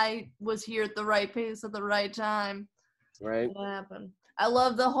guy was here at the right pace at the right time, right? What happened? I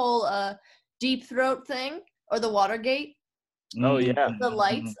love the whole Deep Throat thing or the Watergate. Oh yeah, the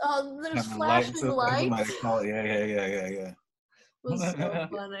lights. Oh, there's flashing lights. Yeah. It was so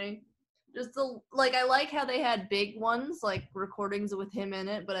funny. Just I like how they had big ones like recordings with him in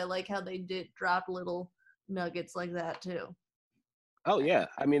it, but I like how they did drop little nuggets like that too. Oh yeah,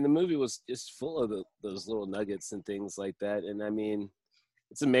 I mean the movie was just full of those little nuggets and things like that, and I mean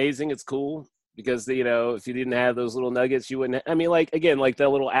it's amazing, it's cool because if you didn't have those little nuggets, you wouldn't. I mean, like that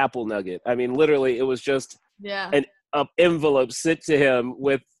little apple nugget. I mean, literally, it was just an envelope sent to him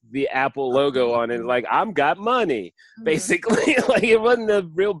with the Apple logo on it, like I'm got money, basically. Like it wasn't a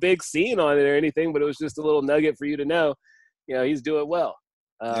real big scene on it or anything, but it was just a little nugget for you to know, he's doing well.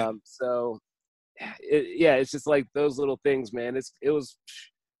 So. It's just like those little things, man. It was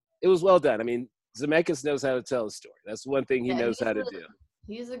well done. I mean, Zemeckis knows how to tell a story. That's one thing he knows how to do.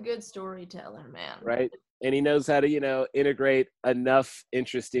 He's a good storyteller, man. Right? And he knows how to, integrate enough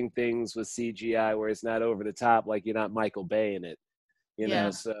interesting things with CGI where it's not over the top, like you're not Michael Bay in it.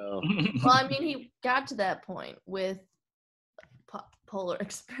 So. Well, I mean, he got to that point with Polar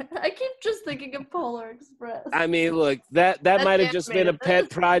Express. I keep just thinking of Polar Express. I mean, look, that might have just been a pet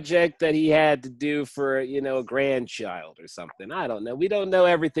project that he had to do for, a grandchild or something. I don't know. We don't know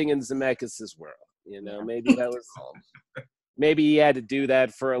everything in Zemeckis' world. Maybe that was, maybe he had to do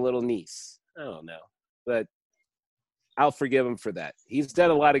that for a little niece. I don't know. But I'll forgive him for that. He's done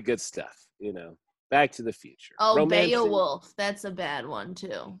a lot of good stuff, Back to the Future. Oh, Beowulf. That's a bad one,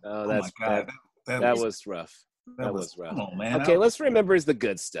 too. Oh, that's bad. That was rough. That was rough. Come on, man. Okay, let's remember the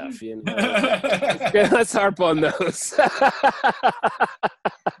good stuff. Let's harp on those.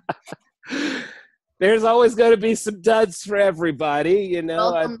 There's always going to be some duds for everybody,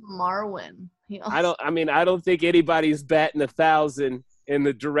 Welcome Marwin. I don't think anybody's batting 1,000 in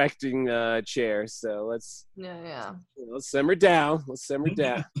the directing chair. So let's simmer down. Let's simmer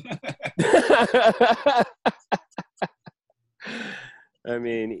down. I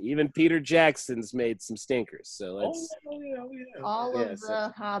mean, even Peter Jackson's made some stinkers, so let's. All of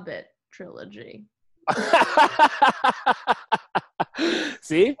the Hobbit trilogy.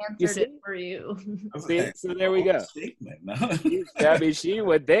 See? Answered it for you. See? So there we go. I mean, she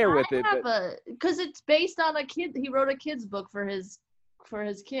went there with it. Because it's based on a kid. He wrote a kid's book for his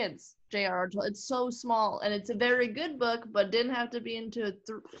kids. J.R.R. Tolkien. It's so small, and it's a very good book, but didn't have to be into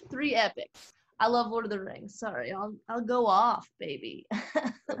 3 epics. I love Lord of the Rings. Sorry, I'll go off, baby.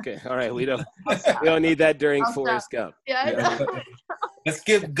 Okay, all right. We don't need that during Forrest Gump. Yeah, I know. Let's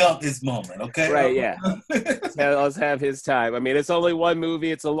give Gump his moment, okay? Right, yeah. Let's have his time. I mean, it's only one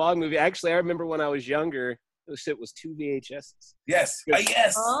movie. It's a long movie. Actually, I remember when I was younger, this shit was 2 VHSs. Yes.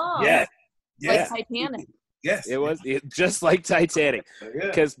 Yes. Oh. Yes. Like Titanic. Yes. It was just like Titanic,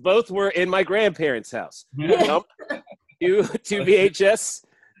 because both were in my grandparents' house. Gump, 2 VHS.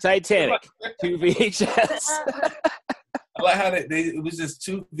 Titanic, 2 VHS. I like how it was just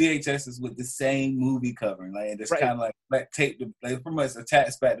 2 VHSs with the same movie cover, like just kind of like taped, like pretty much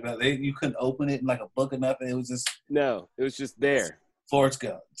attached back to it. You couldn't open it in like a book or nothing. It was just it was just there. Forrest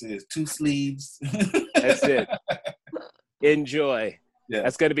Gump. It's 2 sleeves. That's it. Enjoy. Yeah.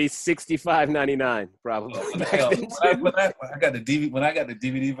 That's going to be $65.99 probably. When I got the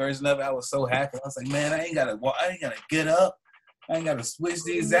DVD version of it, I was so happy. I was like, man, I ain't gotta get up. I ain't gotta switch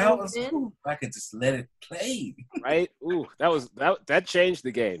these out. I could just let it play. Right? Ooh, that changed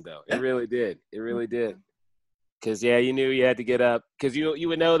the game though. It really did. It really did. Because you knew you had to get up. Because you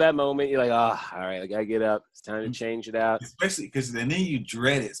would know that moment. You're like, oh, all right, I gotta get up. It's time to change it out. Especially because then you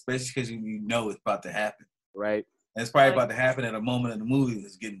dread it, especially because you know it's about to happen. Right. And it's probably about to happen at a moment in the movie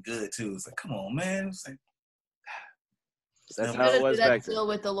that's getting good too. It's like, come on, man. It's like that's how it was do that back then. still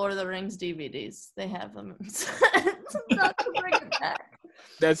with the Lord of the Rings DVDs. They have them. Not to bring it back.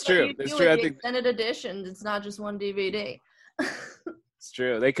 That's true. That's true. I think extended editions. It's not just one DVD. It's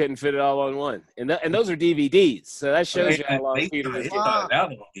true. They couldn't fit it all on one, and those are DVDs. So that shows you how long theaters. They started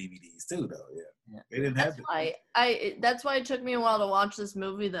out on DVDs too, though. Yeah. They didn't have it. That's why it took me a while to watch this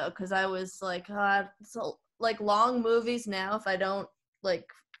movie though, because I was like, so like long movies now. If I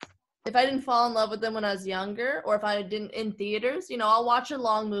didn't fall in love with them when I was younger, or if I didn't in theaters, I'll watch a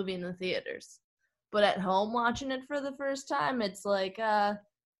long movie in the theaters. But at home watching it for the first time, it's like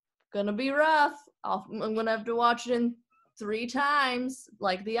gonna be rough. I'm gonna have to watch it in 3 times,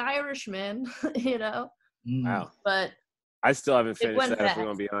 like The Irishman, Wow. But I still haven't finished that. If we're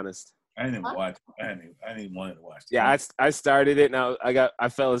gonna be honest, I didn't even watch it. I didn't even want to watch it. Yeah, I started it, and I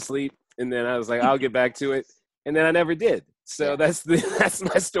fell asleep, and then I was like, I'll get back to it, and then I never did. So that's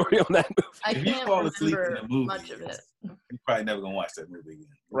my story on that movie. I if you fall asleep in a movie, much of it. You're probably never gonna watch that movie again.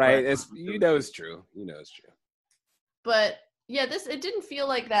 Right? It's true. It's true. But yeah, it didn't feel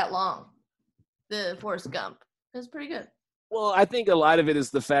like that long. The Forrest Gump. It was pretty good. Well, I think a lot of it is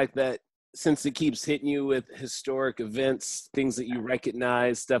the fact that since it keeps hitting you with historic events, things that you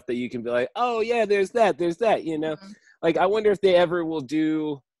recognize, stuff that you can be like, oh yeah, there's that, Mm-hmm. Like I wonder if they ever will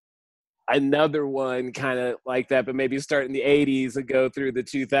do another one kind of like that, but maybe start in the 80s and go through the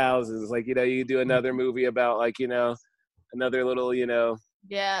 2000s. Like, you do another movie about like, another little,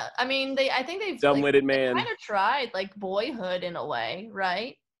 Yeah, I mean, I think they've dumb-witted man. Kind of tried like Boyhood in a way,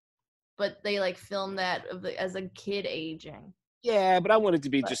 right? But they like filmed that as a kid aging. Yeah, but I want it to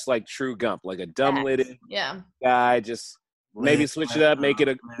be just like True Gump, like a dumb-witted guy. Just maybe switch it up, make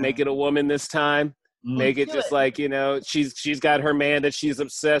it a woman this time. Make it just like she's got her man that she's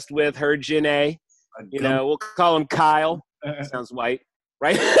obsessed with, her Janae. We'll call him Kyle. Sounds white,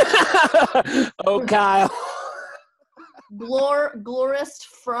 right? Oh, Kyle. Glorist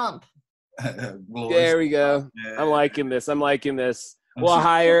Frump. There we go. Yeah. I'm liking this. We'll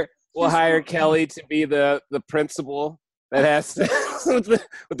hire Kelly to be the principal that has to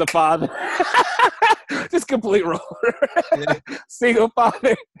with the father. Just complete role. Single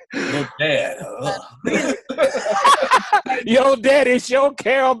father. Your dad. Your daddy sure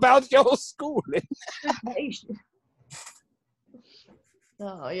care about your schooling.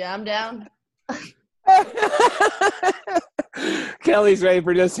 Oh yeah, I'm down. Kelly's ready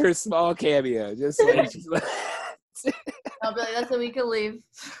for just her small cameo. Just like she's like I'll be like, that's a week of leave.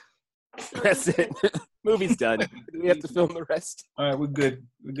 That's it. Movie's done. We have to film the rest. All right, we're good.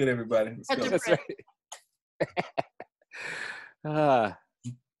 We're good, everybody. Let's go. That's right.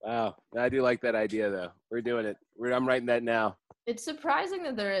 Wow. I do like that idea, though. We're doing it. I'm writing that now. It's surprising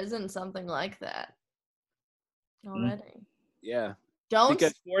that there isn't something like that already. Yeah.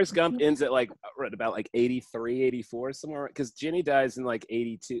 Because Forrest Gump ends at about 83, 84, somewhere. Because Jenny dies in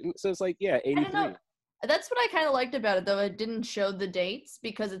 82. So it's 83. That's what I kind of liked about it, though. It didn't show the dates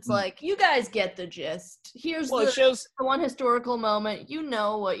because it's like, you guys get the gist. Here's it shows the one historical moment. You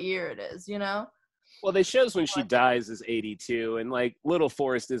know what year it is, Well, they shows when she dies is 82, and little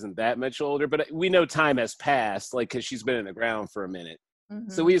Forrest isn't that much older, but we know time has passed, because she's been in the ground for a minute.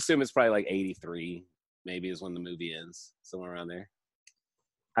 Mm-hmm. So we assume it's probably 83, maybe is when the movie ends, somewhere around there.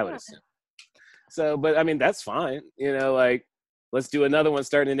 I would assume. So, but I mean, that's fine. Let's do another one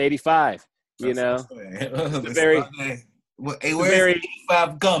starting in 85. Where's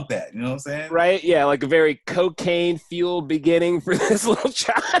 85 Gump at? You know what I'm saying? Right? Yeah, like a very cocaine-fueled beginning for this little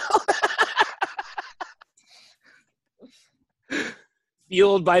child.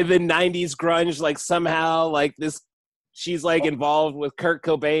 Fueled by the 90s grunge, somehow, this, she's, involved with Kurt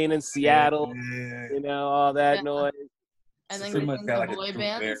Cobain in Seattle. Yeah. All that noise. And then the boy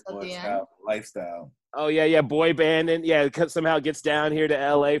bands at the end. Lifestyle. Oh, yeah, boy band. And, somehow gets down here to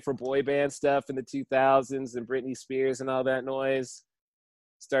L.A. for boy band stuff in the 2000s and Britney Spears and all that noise.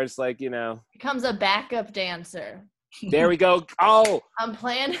 Starts, becomes a backup dancer. There we go. Oh. I'm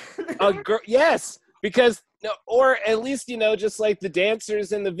playing. Yes, because, or at least, just the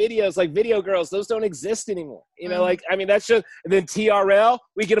dancers in the videos, video girls, those don't exist anymore. That's just, and then TRL,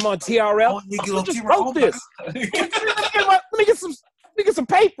 we get them on TRL. I just wrote this. Let me get some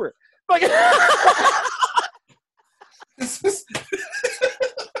paper.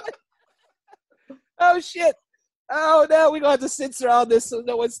 Oh shit! Oh no, we're gonna have to censor all this so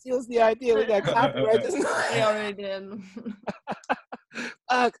no one steals the idea. We got copyright this. We already did.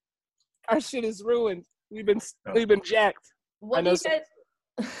 Fuck, our shit is ruined. We've been jacked. What do you guys?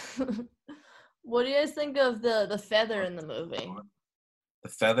 What do you guys think of the feather in the movie? The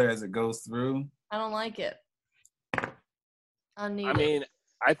feather as it goes through. I don't like it. I mean,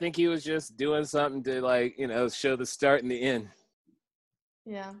 I think he was just doing something to like, show the start and the end.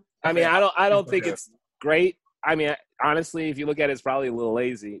 Yeah. I mean, I don't think it's great. I mean, honestly, if you look at it, it's probably a little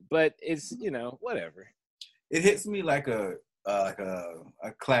lazy, but it's, whatever. It hits me like a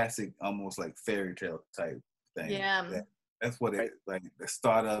classic, almost like fairy tale type thing. Yeah. That's what it like. The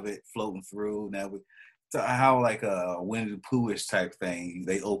start of it floating through. Now, how like a Winnie the Pooh-ish type thing.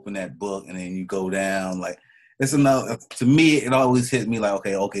 They open that book and then you go down. Like it's another. To me, it always hit me like,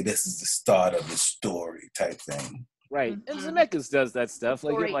 okay, this is the start of the story type thing. Right, and Zemeckis does that stuff.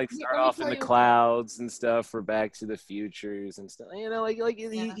 Like it start off in the clouds and stuff for Back to the Futures and stuff.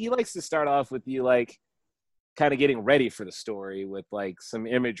 He likes to start off with you like kind of getting ready for the story with like some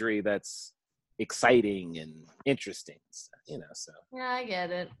imagery that's exciting and interesting, so. Yeah, I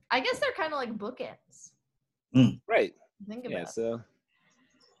get it. I guess they're kind of like bookends. Right. Think about it. So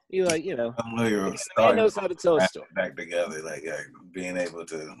you like, man knows how to tell a story back together, like being able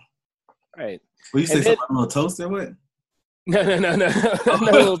to. Right. Well, you say something a little toaster with? No, not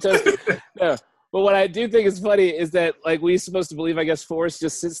a little toaster. No. But what I do think is funny is that like we're supposed to believe, I guess, Forrest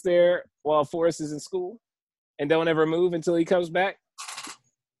just sits there while Forrest is in school and don't ever move until he comes back.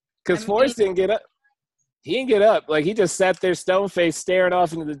 Because Forrest didn't get up. He didn't get up. Like he just sat there stone-faced staring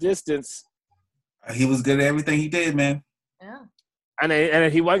off into the distance. He was good at everything he did, man. Yeah.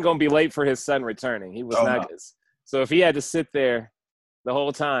 And he wasn't going to be late for his son returning. He was not good. So if he had to sit there the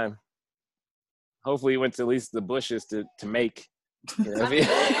whole time, hopefully he went to at least the bushes to make. Running.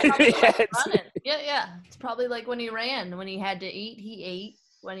 Yeah. It's probably like when he ran. When he had to eat, he ate.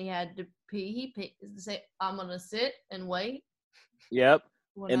 When he had to pee, he peed. Say, I'm gonna sit and wait. Yep.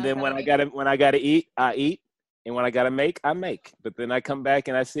 And then when I gotta eat, I eat. And when I gotta make, I make. But then I come back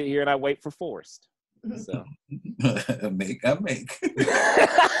and I sit here and I wait for Forrest. So I make.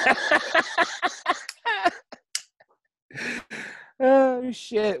 Oh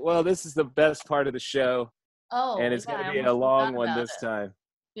shit. Well, this is the best part of the show. Oh, and it's gonna be a long one this time.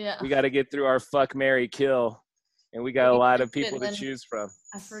 Yeah. We gotta get through our fuck, marry, kill. And we got a lot of people to choose from.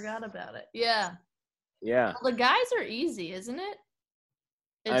 I forgot about it. Yeah. Yeah. Well, the guys are easy, isn't it?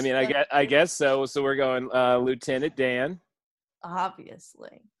 I guess so. So we're going Lieutenant Dan.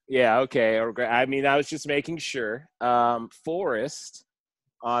 Obviously. Yeah, okay. I mean, I was just making sure. Forrest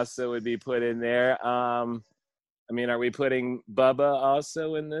also would be put in there. I mean, are we putting Bubba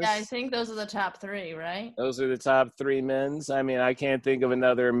also in this? Yeah, I think those are the top three, right? Those are the top three men's. I mean, I can't think of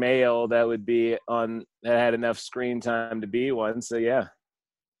another male that would be on that had enough screen time to be one. So yeah.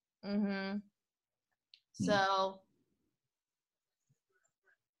 So,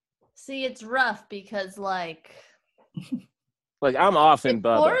 see, it's rough because like I'm off in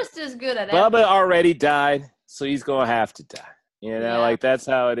Bubba. Forrest is good at Bubba everything. already died, so he's gonna have to die. Like that's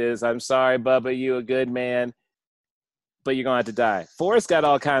how it is. I'm sorry, Bubba, you a good man, but you're gonna have to die. Forrest got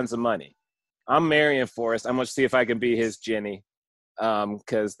all kinds of money. I'm marrying Forrest. I'm gonna see if I can be his Jenny,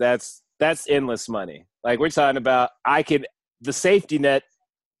 because that's endless money. Like we're talking about, the safety net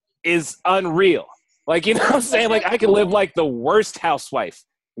is unreal. Like what I'm saying? Like I could live like the worst housewife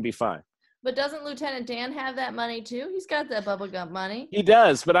and be fine. But doesn't Lieutenant Dan have that money too? He's got that Bubba Gump money. He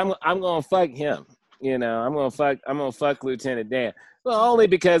does, but I'm gonna fuck him. I'm gonna fuck Lieutenant Dan. Well, only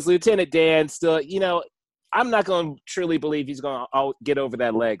because Lieutenant Dan still, I'm not gonna truly believe he's gonna get over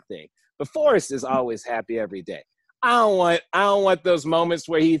that leg thing. But Forrest is always happy every day. I don't want those moments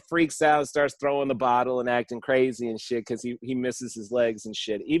where he freaks out and starts throwing the bottle and acting crazy and shit because he misses his legs and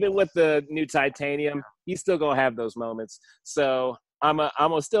shit. Even with the new titanium, he's still gonna have those moments. So I'm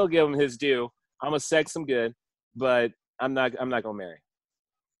gonna still give him his due. I'm gonna sex him good, but I'm not gonna marry.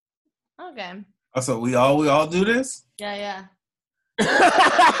 Okay. So we all do this? Yeah.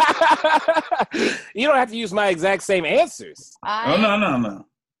 You don't have to use my exact same answers. No.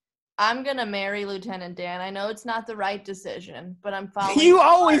 I'm gonna marry Lieutenant Dan. I know it's not the right decision, but I'm following. You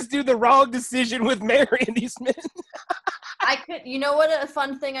always do the wrong decision with marrying these men. I could. You know what? A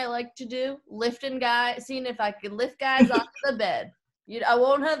fun thing I like to do: seeing if I could lift guys off the bed. I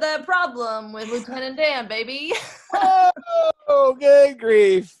won't have that problem with Lieutenant Dan, baby. Oh, good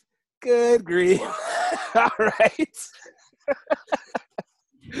grief. All right.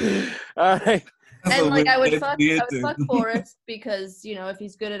 All right. And like I would fuck Forrest because if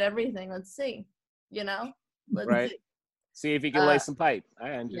he's good at everything, let's see. Let's see if he can lay some pipe.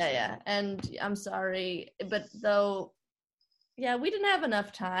 I understand. Yeah. And I'm sorry, but though, we didn't have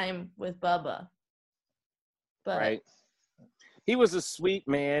enough time with Bubba. But right. he was a sweet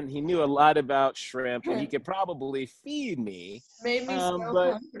man. He knew a lot about shrimp, and he could probably feed me. Made me so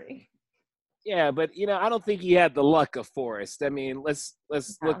But hungry. yeah, but I don't think he had the luck of Forrest. I mean, let's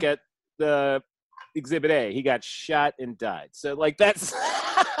look at the Exhibit A. He got shot and died. So like that's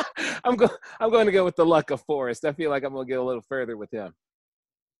I'm going to go with the luck of Forrest. I feel like I'm going to get a little further with him.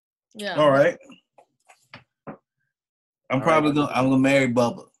 Yeah. All right. I'm gonna marry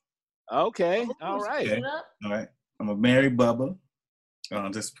Bubba. Okay. All right. Okay. All right. I'm gonna marry Bubba.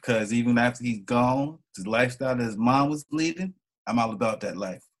 Just because even after he's gone, his lifestyle that his mom was leading, I'm all about that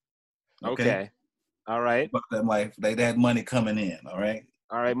life. Okay. All right. About that life. They had money coming in. All right.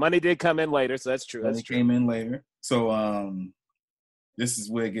 All right. Money did come in later, so that's true. Money came in later. So this is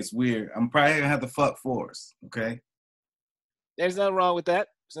where it gets weird. I'm probably gonna have to fuck Forrest. Okay. There's nothing wrong with that.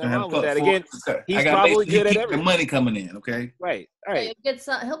 There's nothing wrong with that. Again, Okay. he's probably good at everything. The money coming in. Okay. Right. All right.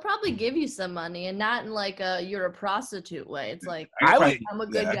 He'll probably give you some money, and not in like you're a prostitute way. It's like I'm a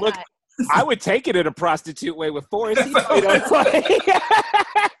good guy. Look, I would take it in a prostitute way with Forrest.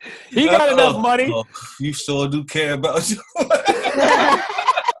 He got enough money. You sure do care about you.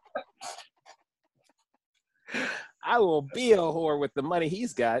 I will be a whore with the money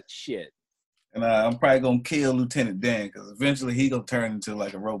he's got. Shit. And I'm probably gonna kill Lieutenant Dan because eventually he gonna turn into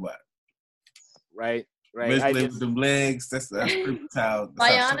like a robot. Right. Eventually with them legs, that's pretty how.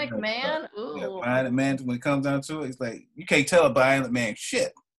 Bionic Man. Ooh. Yeah, Bionic Man. When it comes down to it, it's like you can't tell a Bionic Man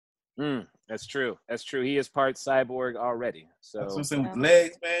shit. That's true. He is part cyborg already. So that's what I'm saying with the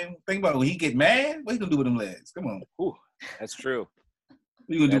legs, man. Think about it. When he get mad, what you gonna do with them legs? Come on. Ooh, that's true.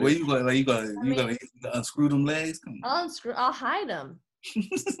 What you gonna do? You gonna unscrew them legs? Come on. I'll hide them. And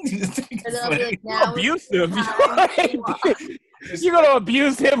I'll be like, now abuse him. You're gonna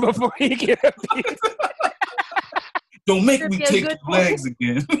abuse him before you get abused. Don't make me take your legs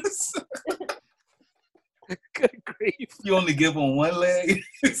again. Good grief! You only give him one leg.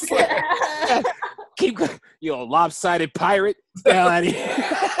 Keep going. You lopsided pirate. Hell out of here.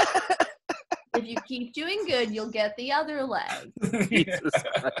 If you keep doing good, you'll get the other leg. Jesus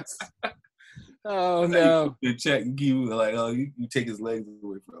Christ. Oh no! You check and give like, you take his legs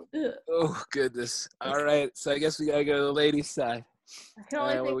away from him. Oh goodness! All right, so I guess we gotta go to the ladies' side. I can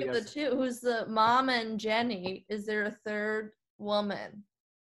only think of the two. Who's the mom and Jenny? Is there a third woman?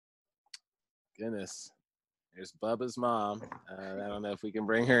 Goodness, there's Bubba's mom. I don't know if we can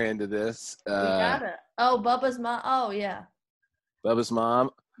bring her into this. We got it. Oh, Bubba's mom. Oh yeah. Bubba's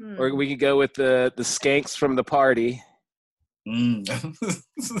mom, or we could go with the skanks from the party. Or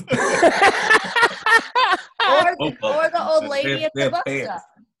the old lady at the bus stop.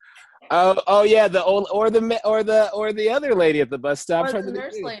 Oh yeah, the old or the other lady at the bus stop. Or the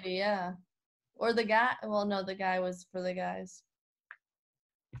nurse lady, yeah. Or the guy. Well, no, the guy was for the guys.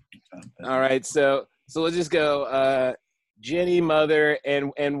 All right, so we'll just go Jenny, mother,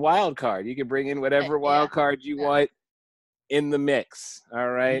 and wild card. You can bring in whatever wild card you want in the mix. All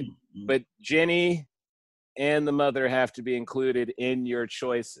right, but Jenny and the mother have to be included in your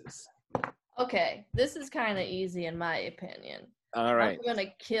choices. Okay, this is kind of easy in my opinion. All right. I'm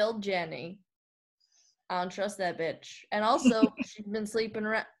gonna kill Jenny. I don't trust that bitch. And also, she's been sleeping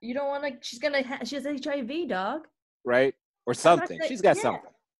around. You don't want to. She has HIV, dog. Right, or something. She's got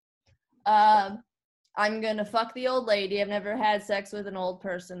something. I'm gonna fuck the old lady. I've never had sex with an old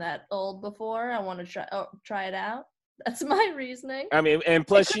person that old before. I want to try it out. That's my reasoning. I mean, and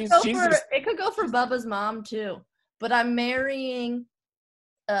plus it could go for Bubba's mom too. But I'm marrying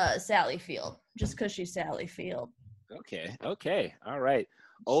Sally Field just because she's Sally Field. Okay. All right.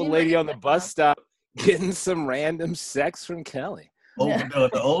 Old lady on the bus stop getting some random sex from Kelly. Oh no,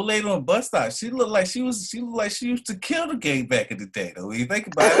 the old lady on the bus stop. She looked like she used to kill the gay back in the day. Though when you think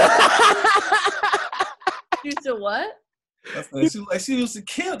about it. She used to what? She used to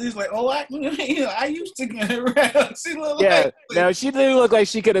kill. He's like, I used to get around. She looked no, she didn't look like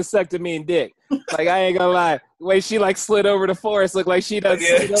she could have sucked a mean dick. Like I ain't gonna lie, the way she like slid over to Forrest looked like she done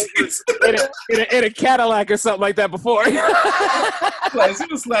slid over in a Cadillac or something like that before. Like she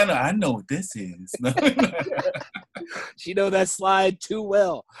was like, I know what this is. She know that slide too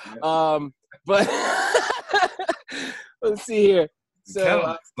well. But let's see here.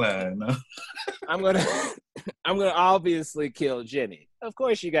 So I'm gonna obviously kill Jenny. Of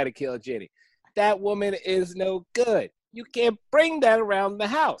course you gotta kill Jenny. That woman is no good. You can't bring that around the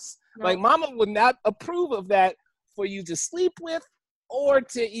house. No. Like mama would not approve of that for you to sleep with or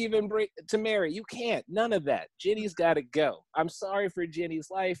to even to marry. You can't. None of that. Jenny's gotta go. I'm sorry for Jenny's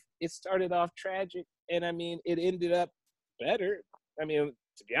life. It started off tragic and I mean it ended up better. I mean,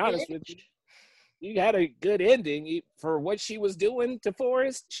 to be honest with you. You had a good ending for what she was doing to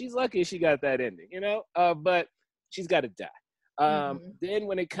Forrest. She's lucky she got that ending, but she's got to die. Then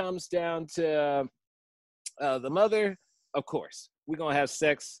when it comes down to the mother, of course, we're going to have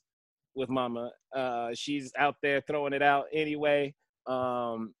sex with mama. She's out there throwing it out anyway.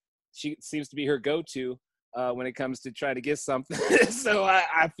 She seems to be her go-to when it comes to trying to get something. So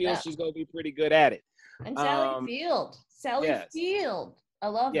I feel she's going to be pretty good at it. And Sally Field. Field. I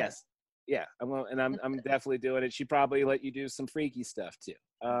love it. Yeah, I'm definitely doing it. She probably let you do some freaky stuff too.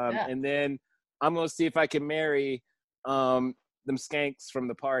 And then I'm gonna see if I can marry them skanks from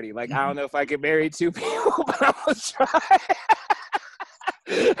the party. Like, I don't know if I can marry two people, but I'm gonna try.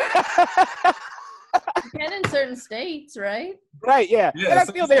 You can in certain states, right? Right, yeah. Yeah, And I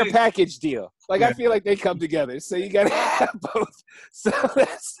feel they're a package deal. Like, Yeah. I feel like they come together. So you gotta have both. So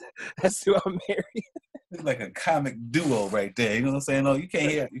that's who I'm marrying. It's like a comic duo right there. You know what I'm saying? No, you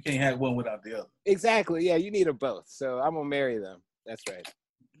can't have one without the other. Exactly. Yeah, you need them both. So I'm gonna marry them. That's right.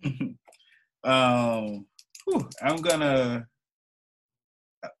 I'm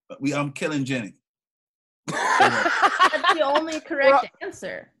killing Jenny. That's the only correct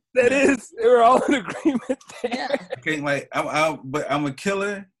answer. That is, we're all in agreement there. Yeah. Okay, like I'm a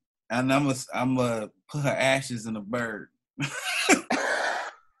killer, and I'm a put her ashes in a bird.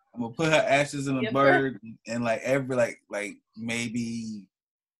 I'm gonna put her ashes in a bird, and like every like maybe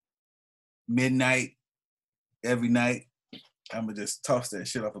midnight every night, I'm gonna just toss that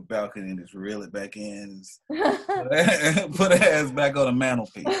shit off a balcony and just reel it back in. Put her ass back on the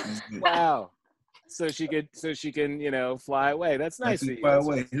mantelpiece. Wow. So she can, fly away. That's nice of you. Fly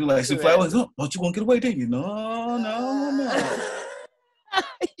away. You're like, she fly away. Oh, don't you want to get away, did you? No.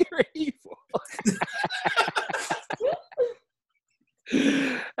 You're evil.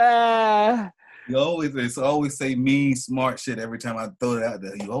 You always say mean, smart shit every time I throw it out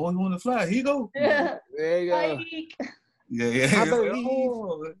there. You always want to fly. Here you go. Yeah. There you go. Yeah. I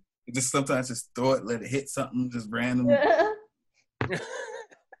believe. Just sometimes just throw it, let it hit something, just random.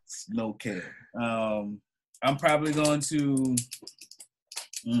 It's no care. I'm probably going to.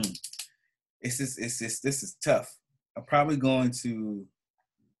 This is tough. I'm probably going to.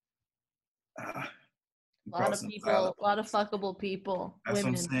 A lot of fuckable people. That's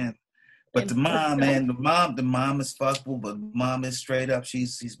women. what I'm saying. But the mom, man, the mom is fuckable, but mom is straight up.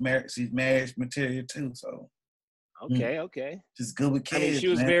 She's marriage material too. So okay. She's good with kids. I mean, she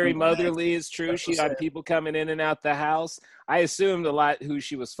was man. very motherly. It's true. She had people coming in and out the house. I assumed a lot who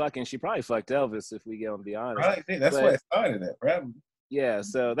she was fucking. She probably fucked Elvis, if we get to be honest. Right, that's why it started at, probably. Yeah,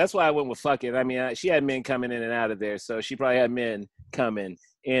 so that's why I went with fucking. I mean, she had men coming in and out of there, so she probably had men coming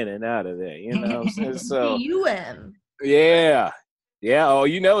in and out of there. You know, so UM. Yeah. Oh,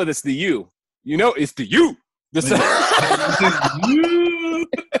 it's the U. It's the U.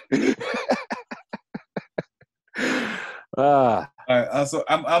 All right. So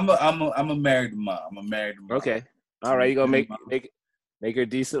I'm a married mom. Okay. All right. You gonna make her a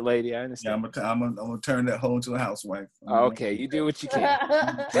decent lady. I understand. Yeah. I'm gonna turn that hoe into a housewife. Okay. You do what you can.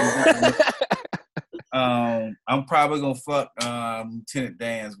 I'm probably gonna fuck Lieutenant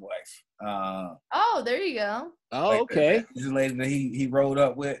Dan's wife. Oh, there you go. Oh, okay. This lady that he rode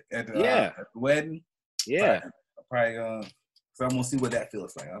up with at the wedding. Yeah. I'm probably gonna. So I'm gonna see what that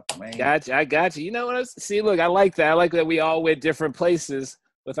feels like. Man. I got you. You know what? See, look, I like that. I like that we all went different places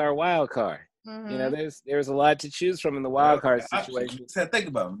with our wild card. Mm-hmm. There's a lot to choose from in the wild card situation. Just had to think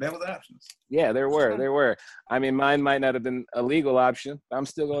about them. There was options. Yeah, there were. I mean, mine might not have been a legal option, but I'm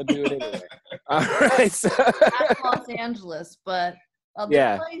still gonna do it anyway. All right. So. Not Los Angeles, but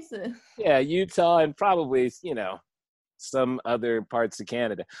other places. Yeah, Utah and probably some other parts of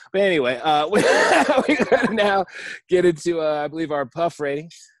Canada. But anyway, we're gonna now get into I believe our puff rating.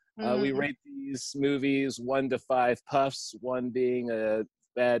 We rate these movies 1 to 5 puffs, 1 being a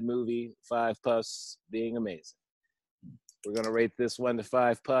bad movie, 5 puffs being amazing. We're gonna rate this 1 to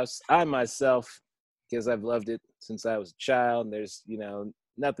 5 puffs. I myself, because I've loved it since I was a child, and there's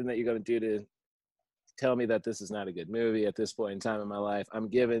nothing that you're gonna do to tell me that this is not a good movie at this point in time in my life. I'm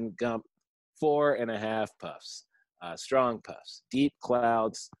giving Gump 4.5 puffs. Strong puffs, deep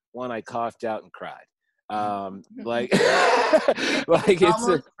clouds, one I coughed out and cried. Like it's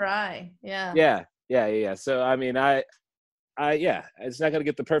almost cry. Yeah. So I mean, it's not gonna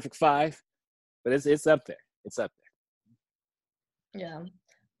get the perfect 5, but it's up there. It's up there. Yeah.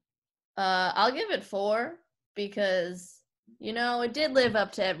 I'll give it 4 because it did live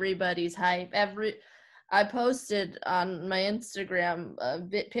up to everybody's hype. I posted on my Instagram a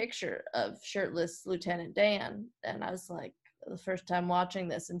picture of shirtless Lieutenant Dan, and I was like, the first time watching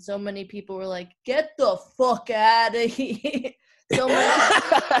this, and so many people were like, "Get the fuck out of here!" So many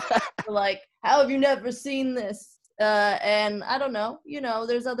people were like, "How have you never seen this?" And I don't know,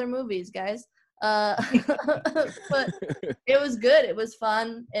 there's other movies, guys. But it was good. It was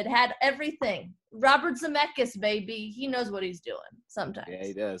fun. It had everything. Robert Zemeckis, baby. He knows what he's doing sometimes. Yeah,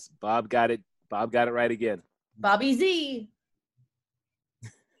 he does. Bob got it right again. Bobby Z.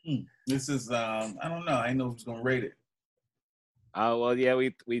 This is I don't know. I didn't know who's gonna rate it. Oh well, yeah,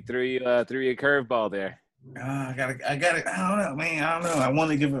 we threw you a curveball there. I got it. I don't know, man. I don't know. I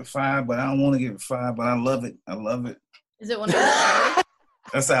want to give it 5, but I don't want to give it 5. But I love it. Is it one of your favorites?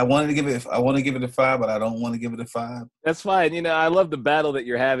 That's I wanted to give it. I want to give it a 5, but I don't want to give it a 5. That's fine. You know, I love the battle that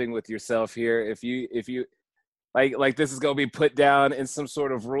you're having with yourself here. If you like this is gonna be put down in some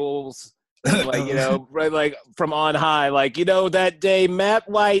sort of rules, like right, like from on high, like that day Matt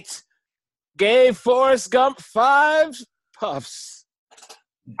White gave Forrest Gump 5 puffs.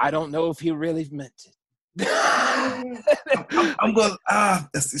 I don't know if he really meant it. I'm going. I'm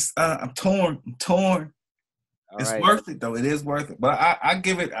torn. All it's right. worth it though. It is worth it. But I'll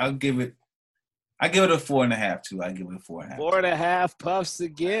give it a 4.5 too. I give it a 4.5. 4.5 puffs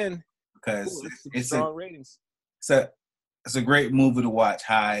again. Because it's strong ratings. It's a great movie to watch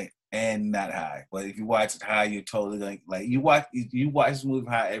high and not high. But if you watch it high, you're totally like you watch this movie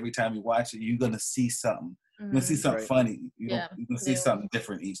high every time you watch it, you're gonna see something. You're gonna see something funny. You're gonna see something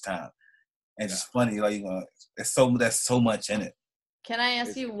different each time. And it's funny, like there's so much in it. Can I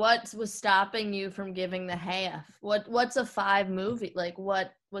ask you what was stopping you from giving the half? What's a 5 movie? Like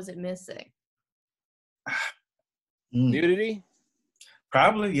what was it missing? Nudity?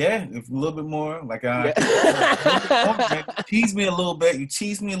 Probably, yeah. If a little bit more. Like tease me a little bit. You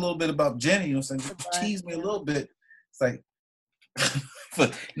tease me a little bit about Jenny, you know what I'm saying? You tease me a little bit. It's like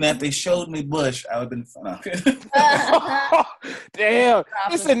now if they showed me Bush, I would have been fun. Damn.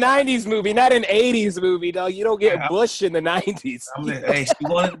 It's a 90s movie, not an 80s movie, dog. You don't get Bush in the 90s. Hey, she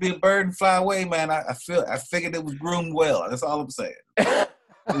wanted to be a bird and fly away, man. I figured it was groomed well. That's all I'm saying. It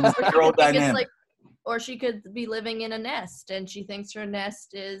was a girl dynamic. Or she could be living in a nest and she thinks her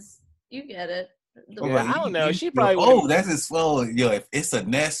nest is, you get it. I don't know. She probably that's as well. If it's a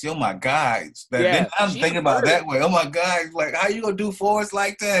nest, my God. Then I'm thinking about it that way. Oh my God. Like, how you gonna do Forrest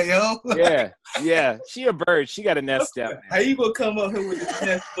like that, yo? Yeah. She a bird. She got a nest out. How you gonna come up here with the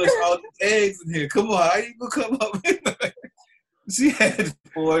nest, push all the eggs in here? Come on, how you gonna come up here? She had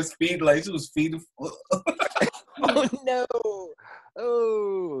Forrest feed like she was feeding. Oh no.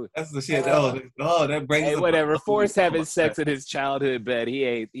 Oh, that's the shit. That brings. Hey, whatever. Forrest having sex in his childhood bed. He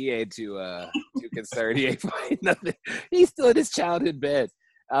ain't too concerned. He ain't finding nothing. He's still in his childhood bed.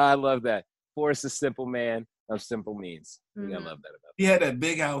 I love that. Forrest is a simple man of simple means. I love that about him. He had that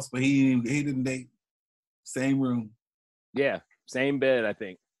big house, but he didn't date. Same room. Yeah, same bed. I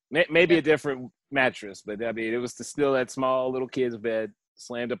think maybe a different mattress, but I mean it was still that small little kid's bed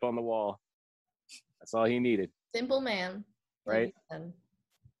slammed up on the wall. That's all he needed. Simple man. Right?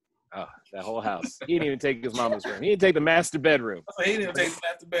 Oh, that whole house. He didn't even take his mama's room. He didn't take the master bedroom. He didn't take the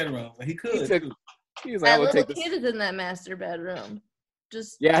master bedroom, but he could. He was like, that little kid is in that master bedroom.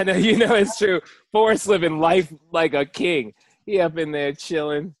 Yeah, I know. It's true. Forrest living life like a king. He up in there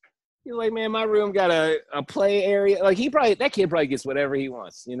chilling. He's like, man, my room got a play area. Like that kid probably gets whatever he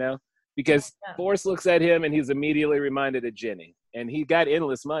wants, because Forrest looks at him and he's immediately reminded of Jenny, and he got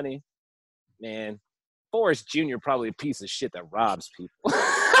endless money, man. Forrest Jr. probably a piece of shit that robs people.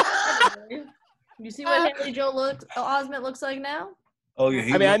 You see what Haley Joel Osment looks like now? Oh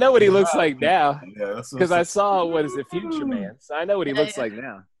yeah. I know what he looks like now. Because I saw Future Man, so I know what he looks like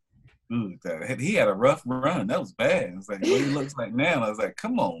now. Dude, he had a rough run. That was bad. It's like what he looks like now. I was like,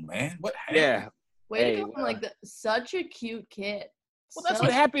 come on, man, what happened? Yeah. Way to go from such a cute kid. Well, that's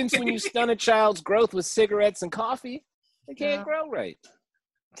what happens when you stun a child's growth with cigarettes and coffee. They can't grow right.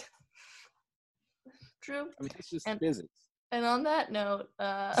 True. I mean, it's just physics. And on that note,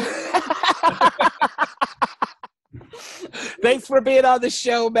 thanks for being on the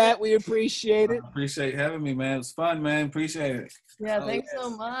show, Matt. We appreciate it. I appreciate having me, man. It was fun, man. Appreciate it. Yeah, thanks so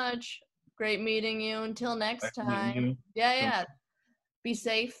much. Great meeting you. Until next time. Yeah. Be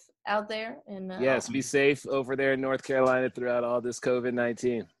safe out there. And yes, be safe over there in North Carolina throughout all this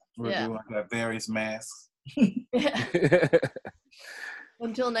COVID-19. We're doing various masks.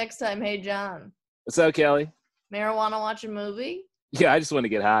 Until next time, hey, John. What's up, Kelly? Marijuana watch a movie? Yeah, I just want to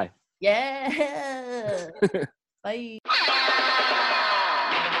get high. Yeah. Bye.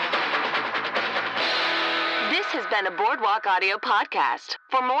 This has been a Boardwalk Audio podcast.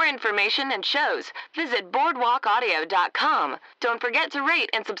 For more information and shows, visit boardwalkaudio.com. Don't forget to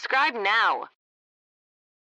rate and subscribe now.